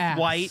my both ass.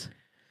 white.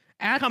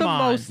 At Come the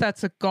on. most,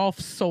 that's a golf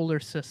solar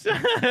system.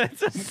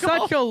 It's a Such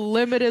golf, a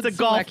limited it's a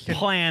golf selection.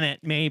 planet,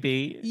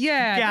 maybe.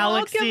 Yeah, no,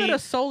 I'll give it Galaxy, a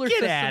solar get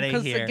system outta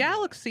because the here.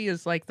 galaxy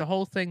is like the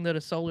whole thing that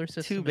a solar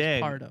system is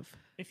big. part of.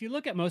 If you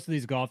look at most of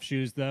these golf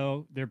shoes,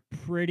 though, they're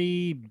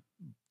pretty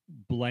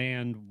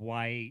bland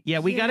white. Yeah,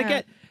 we gotta Yeah.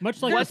 get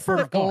Much like That's the sport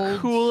for of golf. old-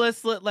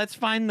 coolest. Let's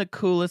find the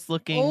coolest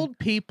looking Old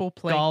people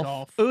play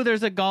golf. Ooh,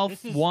 there's a Golf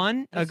This is-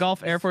 One, a This-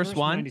 Golf this Air Force first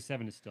One.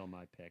 97 is still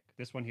my pick.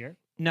 This one here.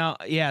 No,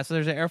 yeah. So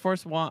there's an Air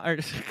Force One.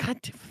 Or,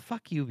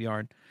 fuck you,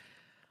 Bjorn.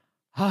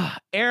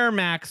 Air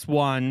Max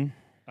One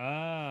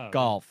Oh,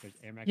 Golf. there's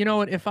Air Max You know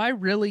what? One. If I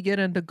really get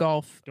into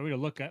golf, Do we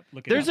look up?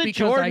 Look it There's up. a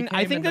because I Jordan. I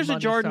came think into there's a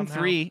money Jordan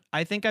somehow. 3.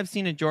 I think I've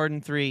seen a Jordan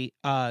 3.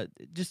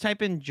 Just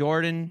type in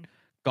Jordan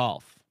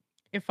Golf.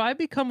 if I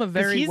become a Because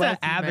very he's an wealthy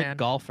avid man,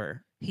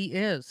 golfer. he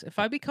is. If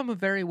I become a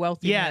very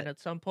wealthy Yeah. man at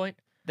some point,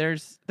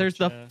 There's the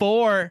Gotcha.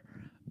 4.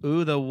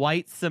 Ooh, the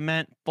white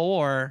cement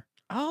 4.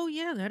 Oh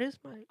yeah, that is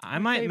my. I my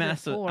might favorite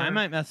mess. I four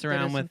might mess that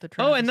around isn't with. the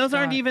Oh, and Travis those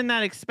aren't Scott. even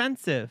that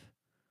expensive,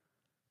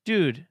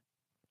 dude.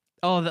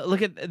 Oh,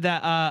 look at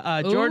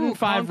that Jordan Ooh,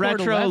 5 Concord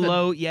retro 11.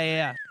 low.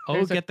 Yeah. Oh,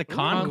 There's a get the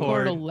Concord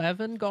Concord.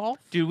 11 golf.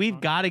 Dude, we've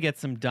got to get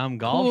some dumb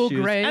golf Cool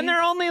shoes, gray and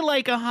they're only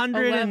like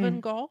 100 11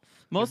 and golf.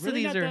 most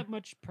really of these not are. that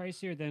much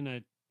pricier than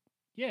a.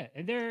 Yeah,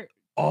 and they're.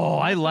 Oh,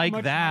 not I that like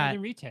much higher that.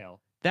 than retail.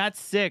 That's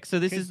sick. So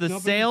this is 'Cause the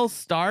nobody's- Sail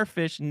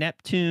Starfish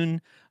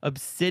Neptune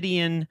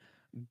Obsidian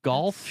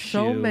golf That's shoe.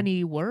 So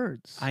many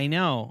words. I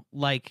know,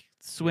 like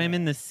swim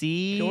in Yeah. the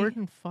sea.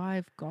 Jordan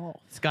 5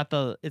 golf. It's got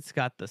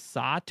the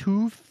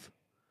sawtooth.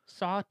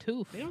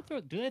 Sawtooth. They don't throw.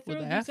 Do they With throw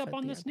the these F up at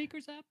on the the end.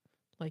 sneakers app?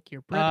 Like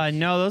you're British.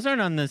 No, those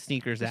aren't on the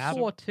sneakers The app.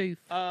 Sawtooth.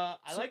 I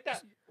So- like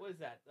that. What is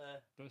that?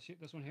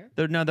 This one here.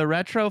 The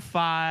Retro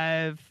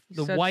 5, You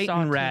the said white and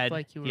sawtooth red.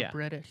 Like you were yeah,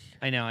 British.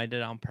 I know. I did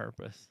it on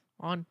purpose.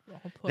 I'll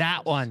put That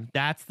this. one.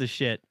 That's the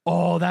shit.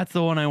 Oh, that's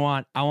the one I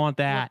want. I want What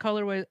that.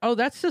 colorway? Oh,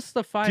 that's just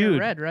the fire Dude,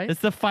 red, right? It's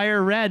the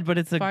fire red, but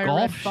it's a Fire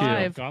golf red shoe.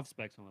 5. Golf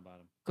specs on the bottom.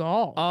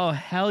 Golf. Oh,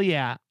 hell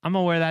yeah. I'm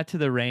going to wear that to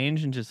the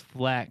range and just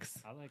flex.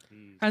 I like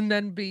these. And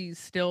then be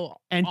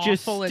still And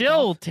just awful at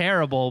still golf.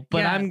 terrible, but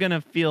Yeah. I'm going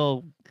to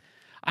feel.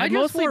 I I've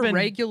just mostly wore been.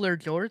 regular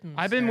Jordans.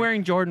 I've been there.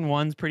 wearing Jordan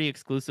 1s pretty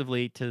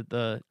exclusively to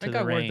the I think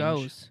I range. wore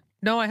those.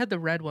 No, I had the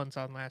red ones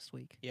on last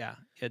week. Yeah,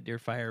 you had your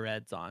fire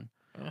reds on.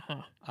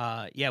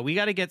 Uh-huh. Yeah, we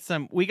got to get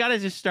some. We got to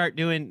just start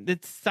doing.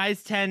 It's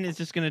size 10 is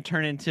just going to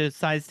turn into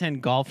size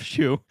 10 golf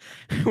shoe.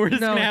 We're just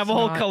No, going to have it's a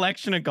whole not.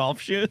 collection of golf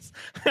shoes.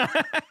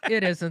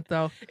 It isn't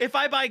though. If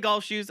I buy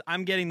golf shoes,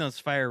 I'm getting those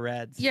fire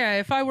reds. Yeah,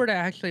 if I were to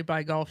actually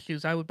buy golf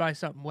shoes, I would buy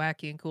something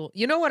wacky and cool.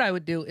 You know what I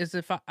would do is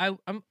if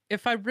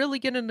if I really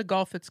get into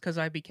golf, it's because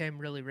I became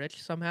really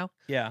rich somehow.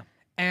 Yeah.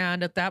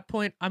 And at that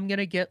point, I'm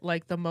gonna get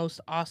like the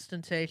most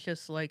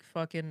ostentatious, like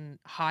fucking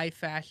high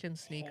fashion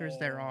sneakers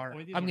there Oh, are.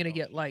 boy, these I'm are gonna golf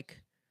get shoes.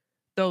 like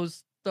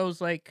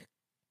those like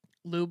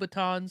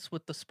Louboutins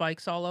with the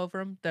spikes all over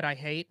them that I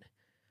hate.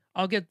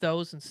 I'll get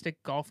those and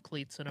stick golf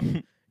cleats in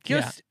them.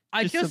 Yeah, Just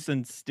I just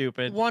something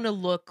stupid. want to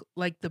look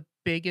like the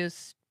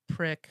biggest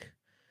prick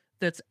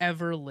that's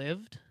ever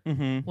lived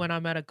Hmm. when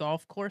I'm at a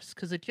golf course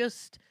because it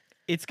just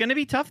It's going to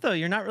be tough though.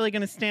 You're not really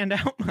going to stand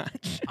out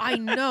much. I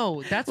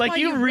know that's like why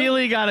you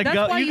really got to that's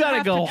go. why You got to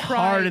have go try-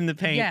 hard in the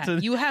paint yeah, to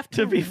you have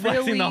to be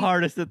flexing really the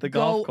hardest at the go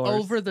golf course.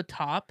 over the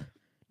top.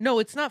 No,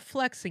 it's not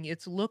flexing.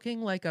 It's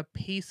looking like a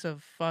piece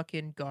of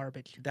fucking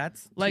garbage.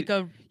 That's Like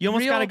a you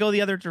almost got to real- go the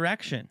other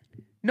direction.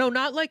 No,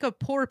 not like a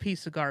poor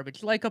piece of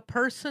garbage. Like a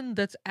person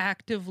that's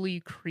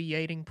actively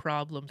creating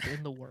problems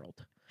in the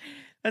world.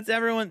 That's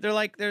everyone. They're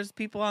like, there's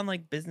people on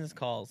like business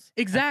calls.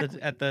 Exactly.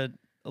 At the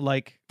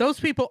like, Those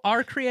people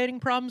are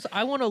creating problems.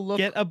 I want to look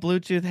get a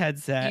Bluetooth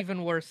headset.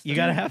 even worse. You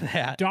than got to that. have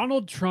that.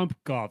 Donald Trump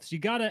golfs. You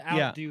gotta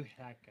Yeah. outdo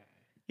that guy.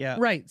 Yeah.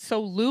 Right.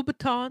 So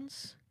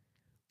Louboutins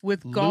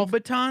with golf.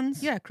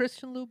 Louboutins? Yeah,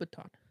 Christian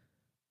Louboutin.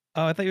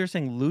 Oh, I thought you were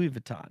saying Louis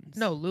Vuittons.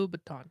 No,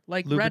 Louboutin.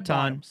 Like Louboutin. red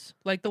bottoms.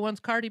 Like the ones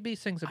Cardi B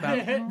sings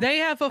about. They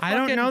have a fucking I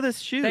don't know this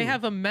shoe. They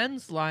have a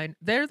men's line.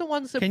 They're the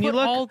ones that Can put you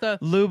look all the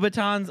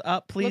Louboutins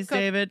up, please, Look up-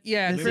 David?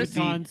 yeah, This Chris- would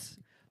be Louboutins.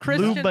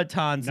 Christian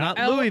Louboutins, not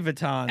L- Louis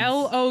Vuittons.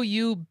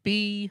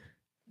 LOUB.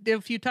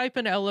 If you type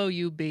in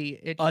LOUB,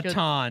 it a should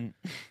ton.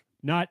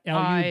 Not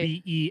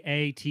I-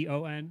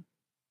 LUBEATON.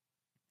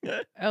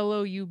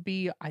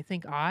 LOUB. I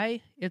think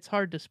it's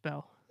hard to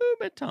spell.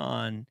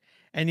 Louboutin.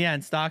 And yeah,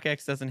 and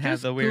StockX doesn't have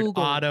Just the weird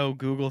Google. auto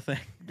Google thing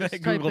Just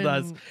that type Google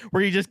does, in-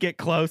 where you just get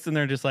close and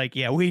they're just like,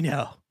 yeah, we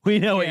know what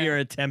Yeah. you're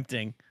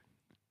attempting.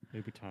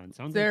 Louboutin.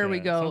 Sounds There like we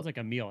a- go. Sounds like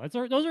a meal.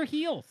 Those are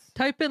heels.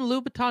 Type in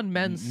Louboutin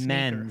men's. sneaker.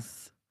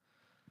 Men's.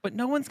 But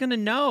no one's gonna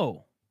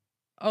know.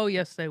 Oh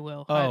yes, they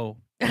will. Oh,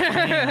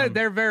 damn.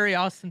 They're very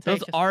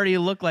ostentatious. those already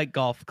look like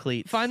golf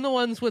cleats. Find the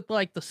ones with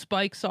like the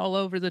spikes all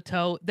over the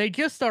toe. They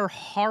just are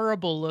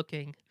horrible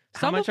looking. How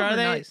Some much of them are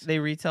they? Nice. They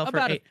retail for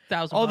About eight.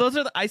 1,000. Oh, bucks.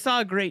 those are. I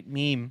saw a great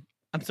meme.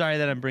 I'm sorry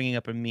that I'm bringing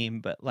up a meme,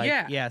 but like,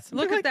 Yeah, something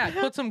Look like at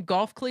that. Put some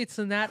golf cleats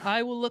in that.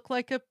 I will look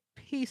like a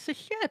piece of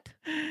shit.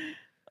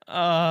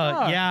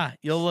 Yeah,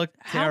 you'll look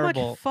How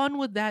terrible. much fun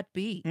would that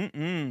be?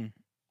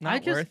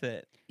 Not just- worth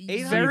it.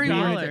 Very worth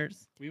it.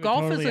 $800. We would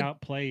Golf is totally a-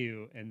 outplay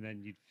you, and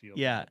then you'd feel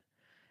Yeah, bad.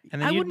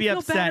 and then I you'd wouldn't be feel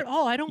upset. bad at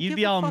all. I don't You'd give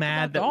be a all fuck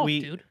mad about that golf, we-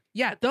 dude.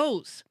 Yeah,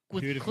 those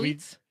with Dude, if we-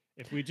 cleats.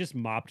 If we just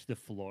mopped the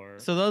floor.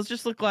 So those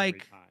just look every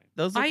like time.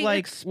 those look I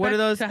like what are expect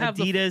those to have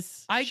the-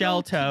 Adidas I shell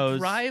go to toes?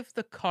 drive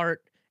the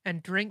cart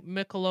and drink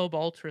Michelob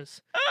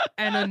Ultras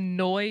and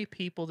annoy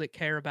people that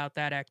care about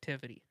that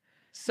activity.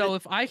 So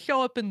if I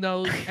show up in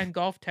those and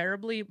golf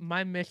terribly,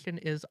 my mission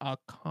is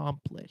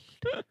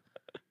accomplished.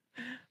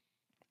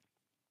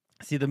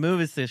 See, the move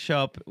is to show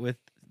up with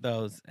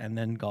those and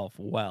then golf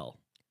well,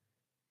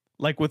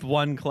 like with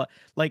one club,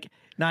 like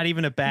not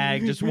even a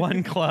bag, just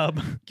one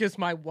club. Just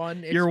my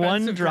one. Your one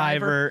expensive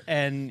driver,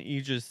 and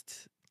you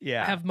just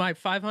Have my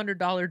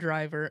 $500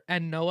 driver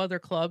and no other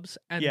clubs,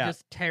 and Yeah.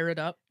 just tear it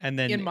up. and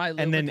then in my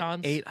and then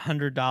Louboutins.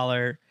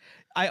 $800.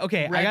 I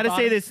Red gotta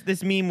say bottoms,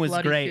 this meme was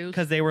bloody great shoes.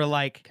 because they were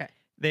like 'Kay.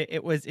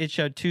 it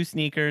showed two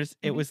sneakers.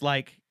 It Mhm. was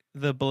like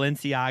the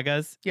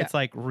Balenciagas. Yeah. It's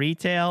like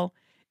retail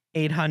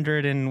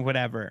 800 and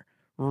whatever.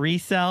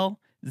 Resell,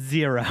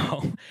 0.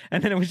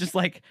 And then it was just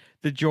like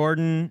the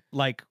Jordan,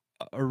 like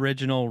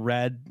original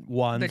red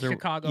ones. The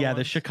Chicago Yeah, the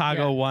ones.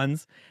 Chicago Yeah.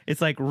 ones.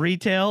 It's like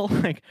retail,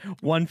 like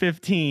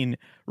 115.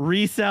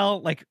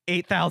 Resell, like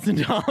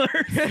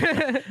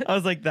 $8,000. I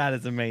was like, that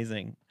is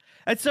amazing.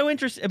 It's so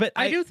interesting. But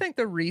I do think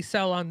the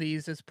resell on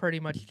these is pretty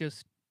much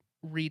just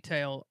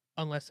retail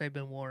unless they've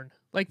been worn.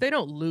 Like they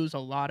don't lose a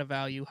lot of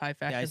value, high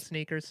fashion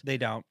sneakers. They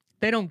don't.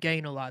 They don't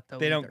gain a lot though.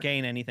 They don't either.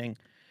 gain anything.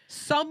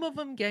 Some of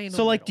them gain.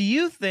 So a like, little. do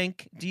you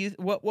think?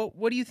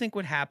 What do you think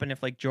would happen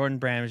if like Jordan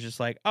Brand was just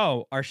like,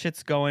 oh, our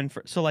shit's going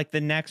for so like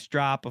the next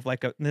drop of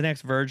like the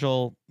next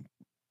Virgil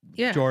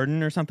Yeah.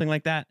 Jordan or something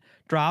like that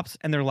drops,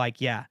 and they're like,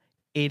 yeah,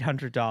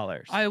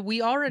 $800.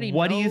 We already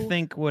What know do you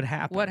think would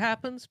happen? what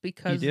happens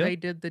because do? they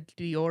did the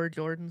Dior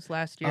Jordans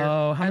last year.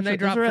 Oh, how and much? they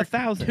Those dropped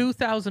are for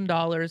 $1,000.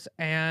 $2,000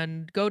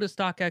 and go to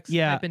StockX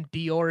Yeah. type in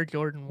Dior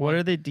Jordan 1. What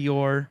are the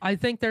Dior? I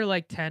think they're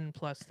like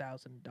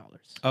 $10,000+.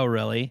 Oh,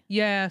 really?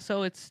 Yeah,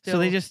 so it's still So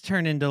they just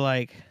turn into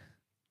like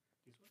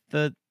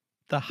the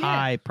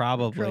high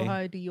probably Real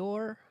High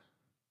Dior.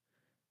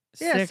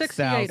 Yeah, 6,000.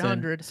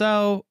 6,800.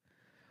 So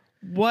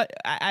what?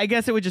 I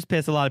guess it would just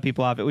piss a lot of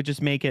people off. It would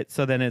just make it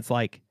so then it's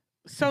like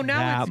So now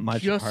that it's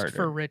much just harder.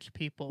 for rich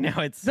people. now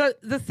it's.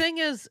 The thing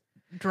is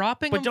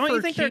dropping But them don't for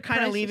you think they're cheap kind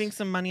of prices- leaving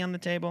some money on the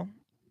table?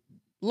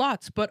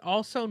 lots, but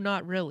also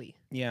not really.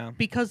 Yeah.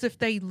 Because if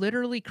they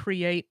literally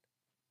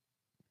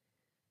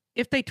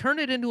if they turn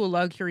it into a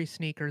luxury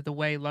sneaker the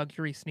way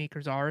luxury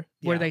sneakers are,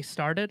 where Yeah. they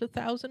start at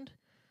 1,000,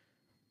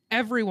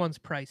 everyone's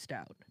priced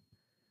out.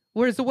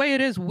 Whereas the way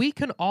it is, we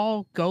can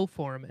all go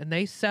for them, and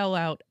they sell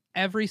out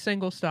every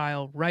single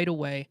style right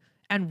away,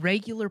 and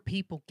regular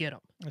people get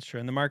them That's true.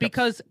 And the market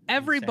because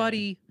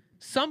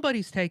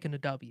somebody's taking a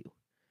W.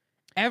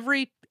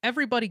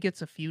 Everybody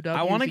gets a few W's.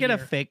 I want to get a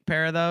year. fake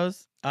pair of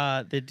those,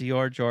 the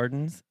Dior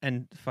Jordans,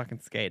 and fucking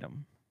skate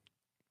them.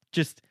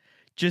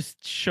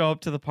 Just show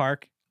up to the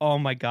park. Oh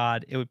my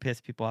god, it would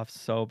piss people off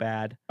so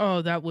bad.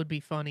 Oh, that would be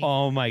funny.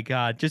 Oh my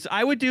god,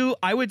 I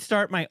would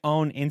start my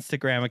own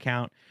Instagram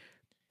account.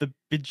 The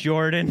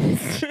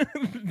Bajordans,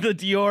 the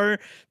Dior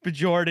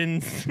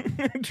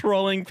Bajordans,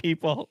 trolling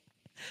people.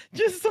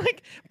 Just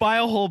like buy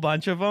a whole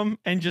bunch of them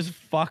and just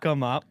fuck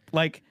them up,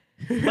 like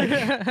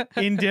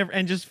in different,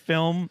 and just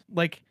film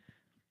like.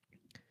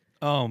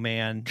 Oh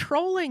man,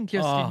 Trolling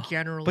just in Oh,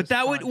 general. but is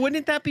that fun,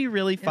 wouldn't that be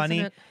really isn't funny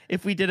it?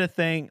 if we did a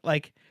thing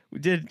like we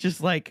did just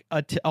like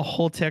a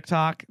whole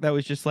TikTok that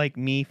was just like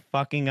me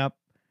fucking up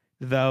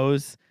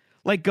those,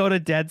 like go to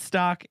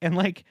Deadstock and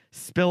like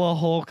spill a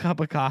whole cup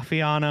of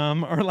coffee on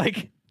them, or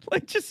like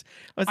just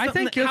I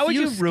think how would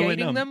you just ruin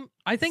skating them?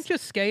 I think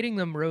just skating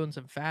them ruins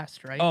them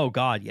fast, right? Oh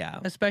god, yeah.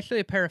 Especially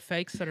a pair of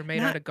fakes that are made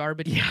Not- out of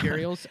garbage yeah.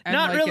 materials. And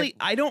Not like really. it-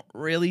 I don't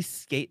really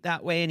skate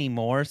that way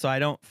anymore, so I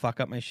don't fuck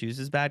up my shoes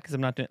as bad because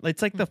I'm not doing.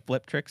 It's like the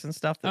flip tricks and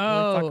stuff that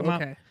really fuck them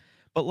up. okay.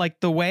 But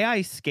like the way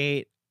I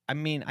skate, I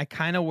mean,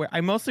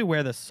 I mostly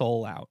wear the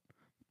sole out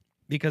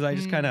because I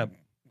just kind of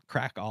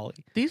crack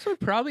ollie. These would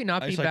probably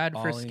not I be just like bad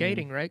for ollieing.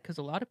 skating, right? Because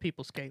a lot of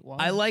people skate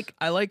once. I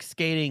like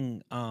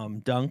skating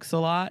dunks a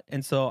lot,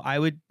 and so I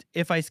would,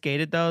 if I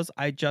skated those,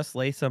 I just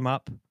lace them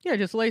up. Yeah,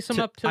 just lace them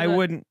up to I the,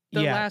 wouldn't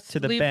the yeah last to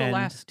the leave bend. the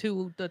last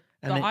two the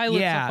And then-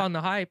 eyelets yeah, up on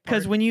the high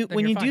Because part, when you then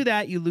you're do fine.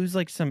 that, you lose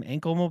like some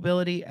ankle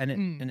mobility, and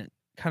Mm. it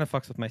kind of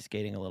fucks with my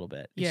skating a little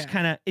bit. It Yeah. just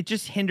kind of it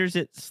just hinders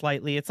it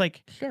slightly. It's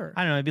like Sure.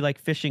 I don't know, it'd be like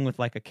fishing with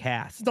like a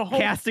cast, The whole-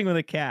 casting with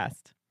a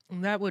cast.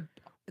 And that would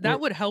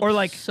help or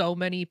like- so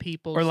many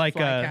people or like,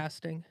 fly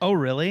casting. Oh,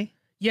 really?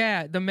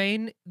 Yeah, the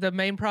main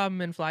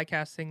problem in fly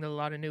casting that a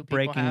lot of new people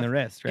Breaking have the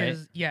wrist, right?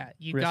 is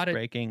you Wrist got to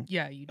breaking.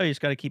 yeah, you Oh, you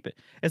just got to keep it.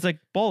 It's like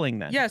bowling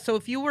then. Yeah, so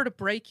if you were to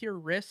break your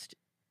wrist,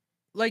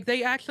 like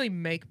they actually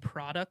make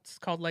products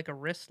called like a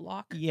wrist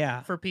lock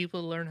Yeah. for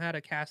people to learn how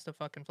to cast a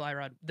fucking fly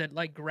rod that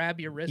like grab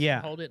your wrist Yeah.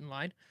 and hold it in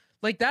line.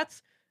 Like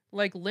that's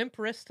like limp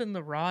wrist in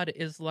the rod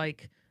is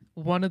like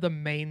one of the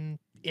main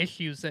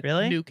issues that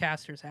Really? new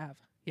casters have.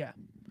 Yeah.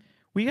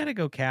 We got to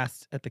go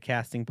cast at the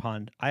casting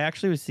pond. I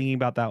actually was thinking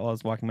about that while I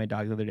was walking my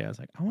dog the other day. I was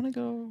like, I want to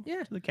go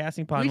Yeah. to the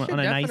casting pond We should on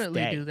a nice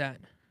definitely day. do that.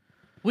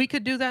 We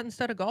could do that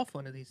instead of golf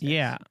one of these days.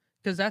 Yeah.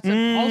 Because that's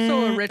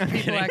also a rich I'm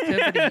people kidding.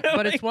 activity,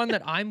 but it's one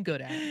that I'm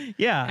good at.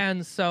 Yeah.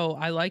 And so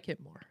I like it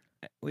more.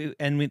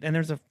 And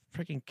there's a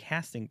freaking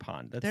casting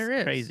pond. That's There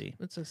is. crazy.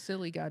 It's a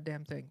silly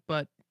goddamn thing,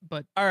 but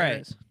All there right.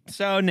 is.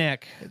 So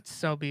Nick, It's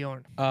so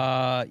Bjorn.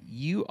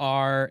 you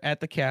are at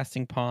the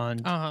casting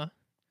pond Uh-huh.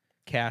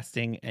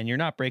 casting, and you're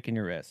not breaking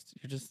your wrist.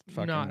 You're just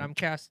fucking Not. I'm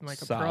casting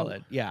like a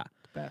solid. Yeah.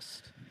 pro.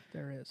 Best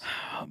there is.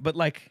 But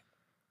like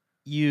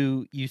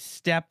you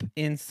step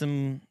in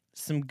some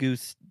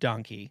goose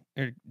donkey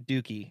or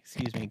dookie,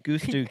 excuse me,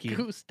 goose dookie,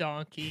 Goose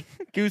donkey.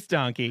 goose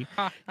donkey.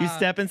 You Ha,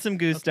 step in some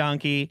goose okay.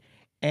 donkey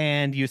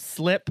and you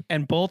slip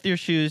and both your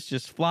shoes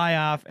just fly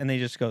off and they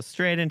just go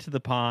straight into the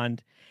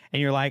pond.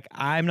 And you're like,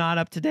 I'm not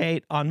up to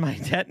date on my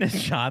tetanus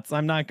shots.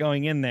 I'm not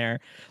going in there.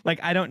 Like,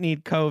 I don't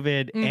need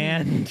COVID Mhm.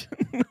 and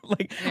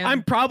Like And-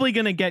 I'm probably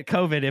gonna get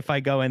COVID if I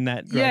go in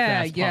that gross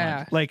ass pond.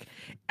 yeah. Like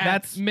At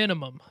that's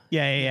minimum.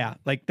 yeah.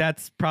 Like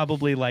that's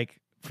probably like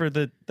for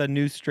the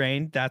new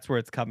strain, that's where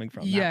it's coming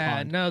from. that Yeah,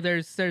 pond. no,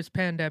 there's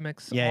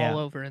pandemics Yeah, all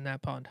yeah. over in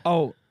that pond.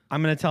 Oh,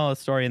 I'm gonna tell a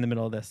story in the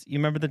middle of this. You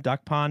remember the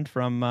duck pond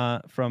from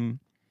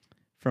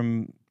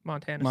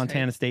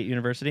Montana State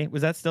University?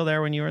 Was that still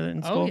there when you were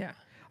in school? Oh yeah.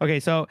 Okay,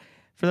 so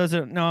for those that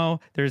don't know,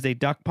 there's a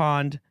duck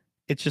pond.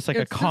 It's just like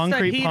It's a just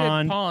concrete heated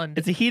pond.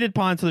 It's a heated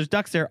pond, so there's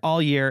ducks there all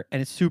year,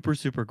 and it's super,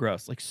 super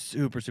gross. Like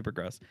super, super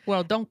gross.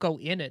 Well, don't go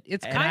in it.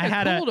 It's And I kind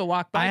had of cool to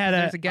walk by. I had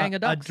 'cause there's a gang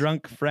of a ducks.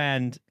 drunk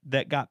friend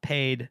that got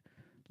paid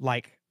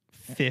like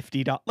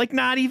 $50, like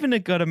not even a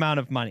good amount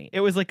of money.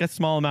 It was like a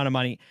small amount of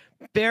money,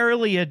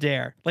 barely a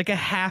dare, like a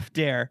half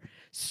dare,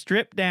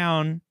 stripped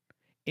down.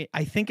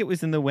 I think it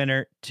was in the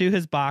winter, to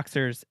his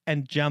boxers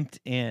and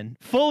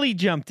fully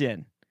jumped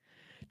in.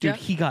 Dude, Yeah.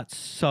 he got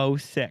so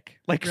sick,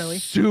 like Really?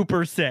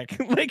 super sick,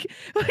 like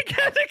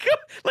had to go,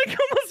 like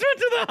almost went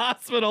to the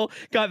hospital.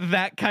 Got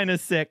that kind of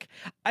sick,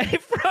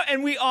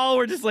 and we all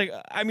were just like,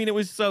 I mean, it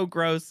was so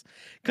gross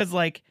because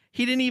like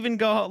he didn't even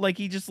go, like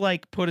he just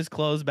like put his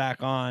clothes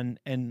back on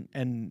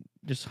and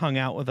just hung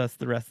out with us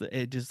the rest of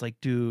it. Just like,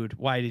 dude,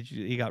 why did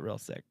you? He got real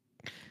sick.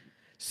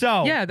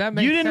 So Yeah, that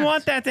makes you didn't sense.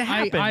 want that to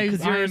happen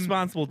because you're a I'm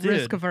responsible dude.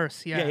 Risk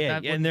averse. Yeah. Yeah. that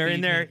And wouldn't they're be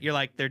in there. me. You're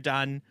like, they're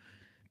done.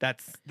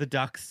 That's the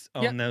Ducks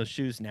own Yep. those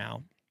shoes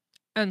now.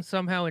 And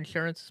somehow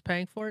insurance is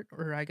paying for it,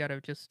 or I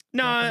gotta just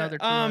No,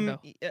 drop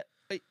another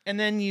and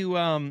then you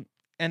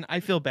and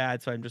I feel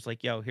bad, so I'm just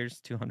like, yo, here's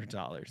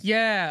 $200.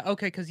 Yeah,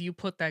 okay, because you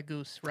put that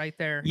goose right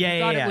there. Yeah, you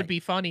yeah, thought yeah. it would be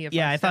funny if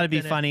Yeah, I thought it'd be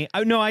stepped in it. funny.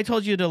 Oh, no, I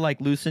told you to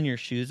like loosen your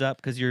shoes up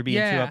because you were being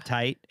Yeah. too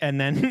uptight,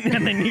 and then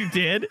and then you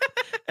did,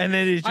 and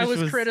then it just I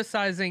was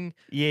criticizing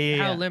yeah,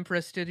 how yeah.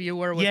 limp-wristed you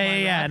were with Yeah, my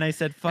yeah, yeah. rap. And I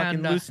said, fucking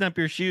And, loosen up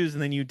your shoes.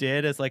 And then you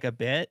did as like a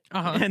bit.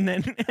 Uh-huh. And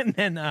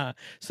then,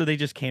 so they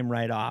just came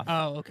right off.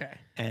 Oh, okay.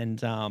 And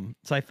so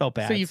I felt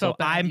bad. So you felt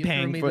bad. I'm You threw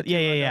paying me for the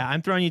yeah.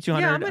 I'm throwing you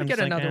 200. Yeah, I'm gonna get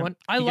just like, another eh, one.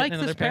 I you like getting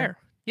this another pair.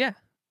 Yeah,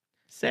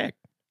 Sick.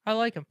 I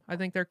like them. I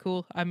think they're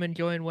cool. I'm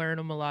enjoying wearing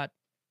them a lot.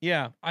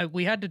 Yeah.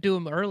 We had to do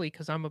them early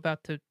because I'm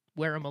about to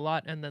wear them a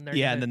lot, and then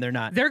Yeah, and then they're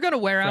not. they're gonna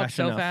wear out fresh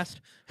so enough.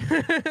 fast.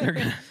 They're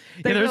gonna,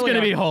 They yeah, there's really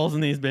gonna be are. holes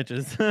in these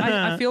bitches.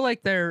 I feel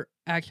like they're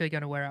actually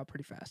gonna wear out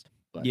pretty fast.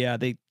 But yeah,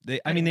 they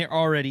I mean, they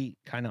already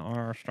kind of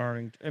are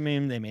starting. I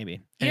mean, they may be.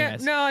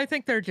 Anyways. yeah, no, I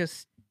think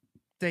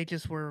they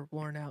just were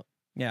worn out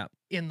Yeah.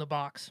 in the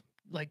box,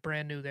 like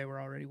brand new. They were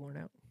already worn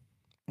out.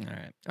 All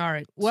right. All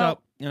right. Well,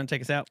 so you want to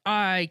take us out?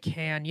 I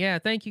can. Yeah.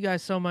 Thank you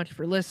guys so much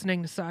for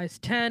listening to Size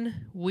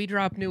 10. We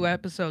drop new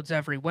episodes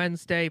every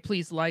Wednesday.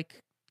 Please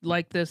like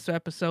this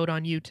episode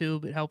on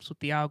YouTube. It helps with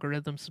the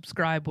algorithm.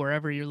 Subscribe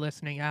wherever you're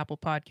listening: Apple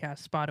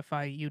Podcasts,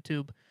 Spotify,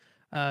 YouTube,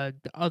 the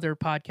other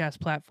podcast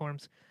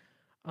platforms.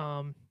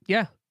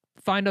 Yeah.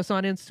 Find us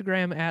on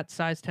Instagram at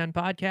Size 10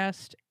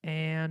 Podcast.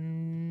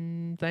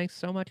 And thanks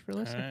so much for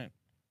listening. All right.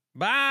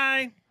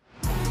 Bye.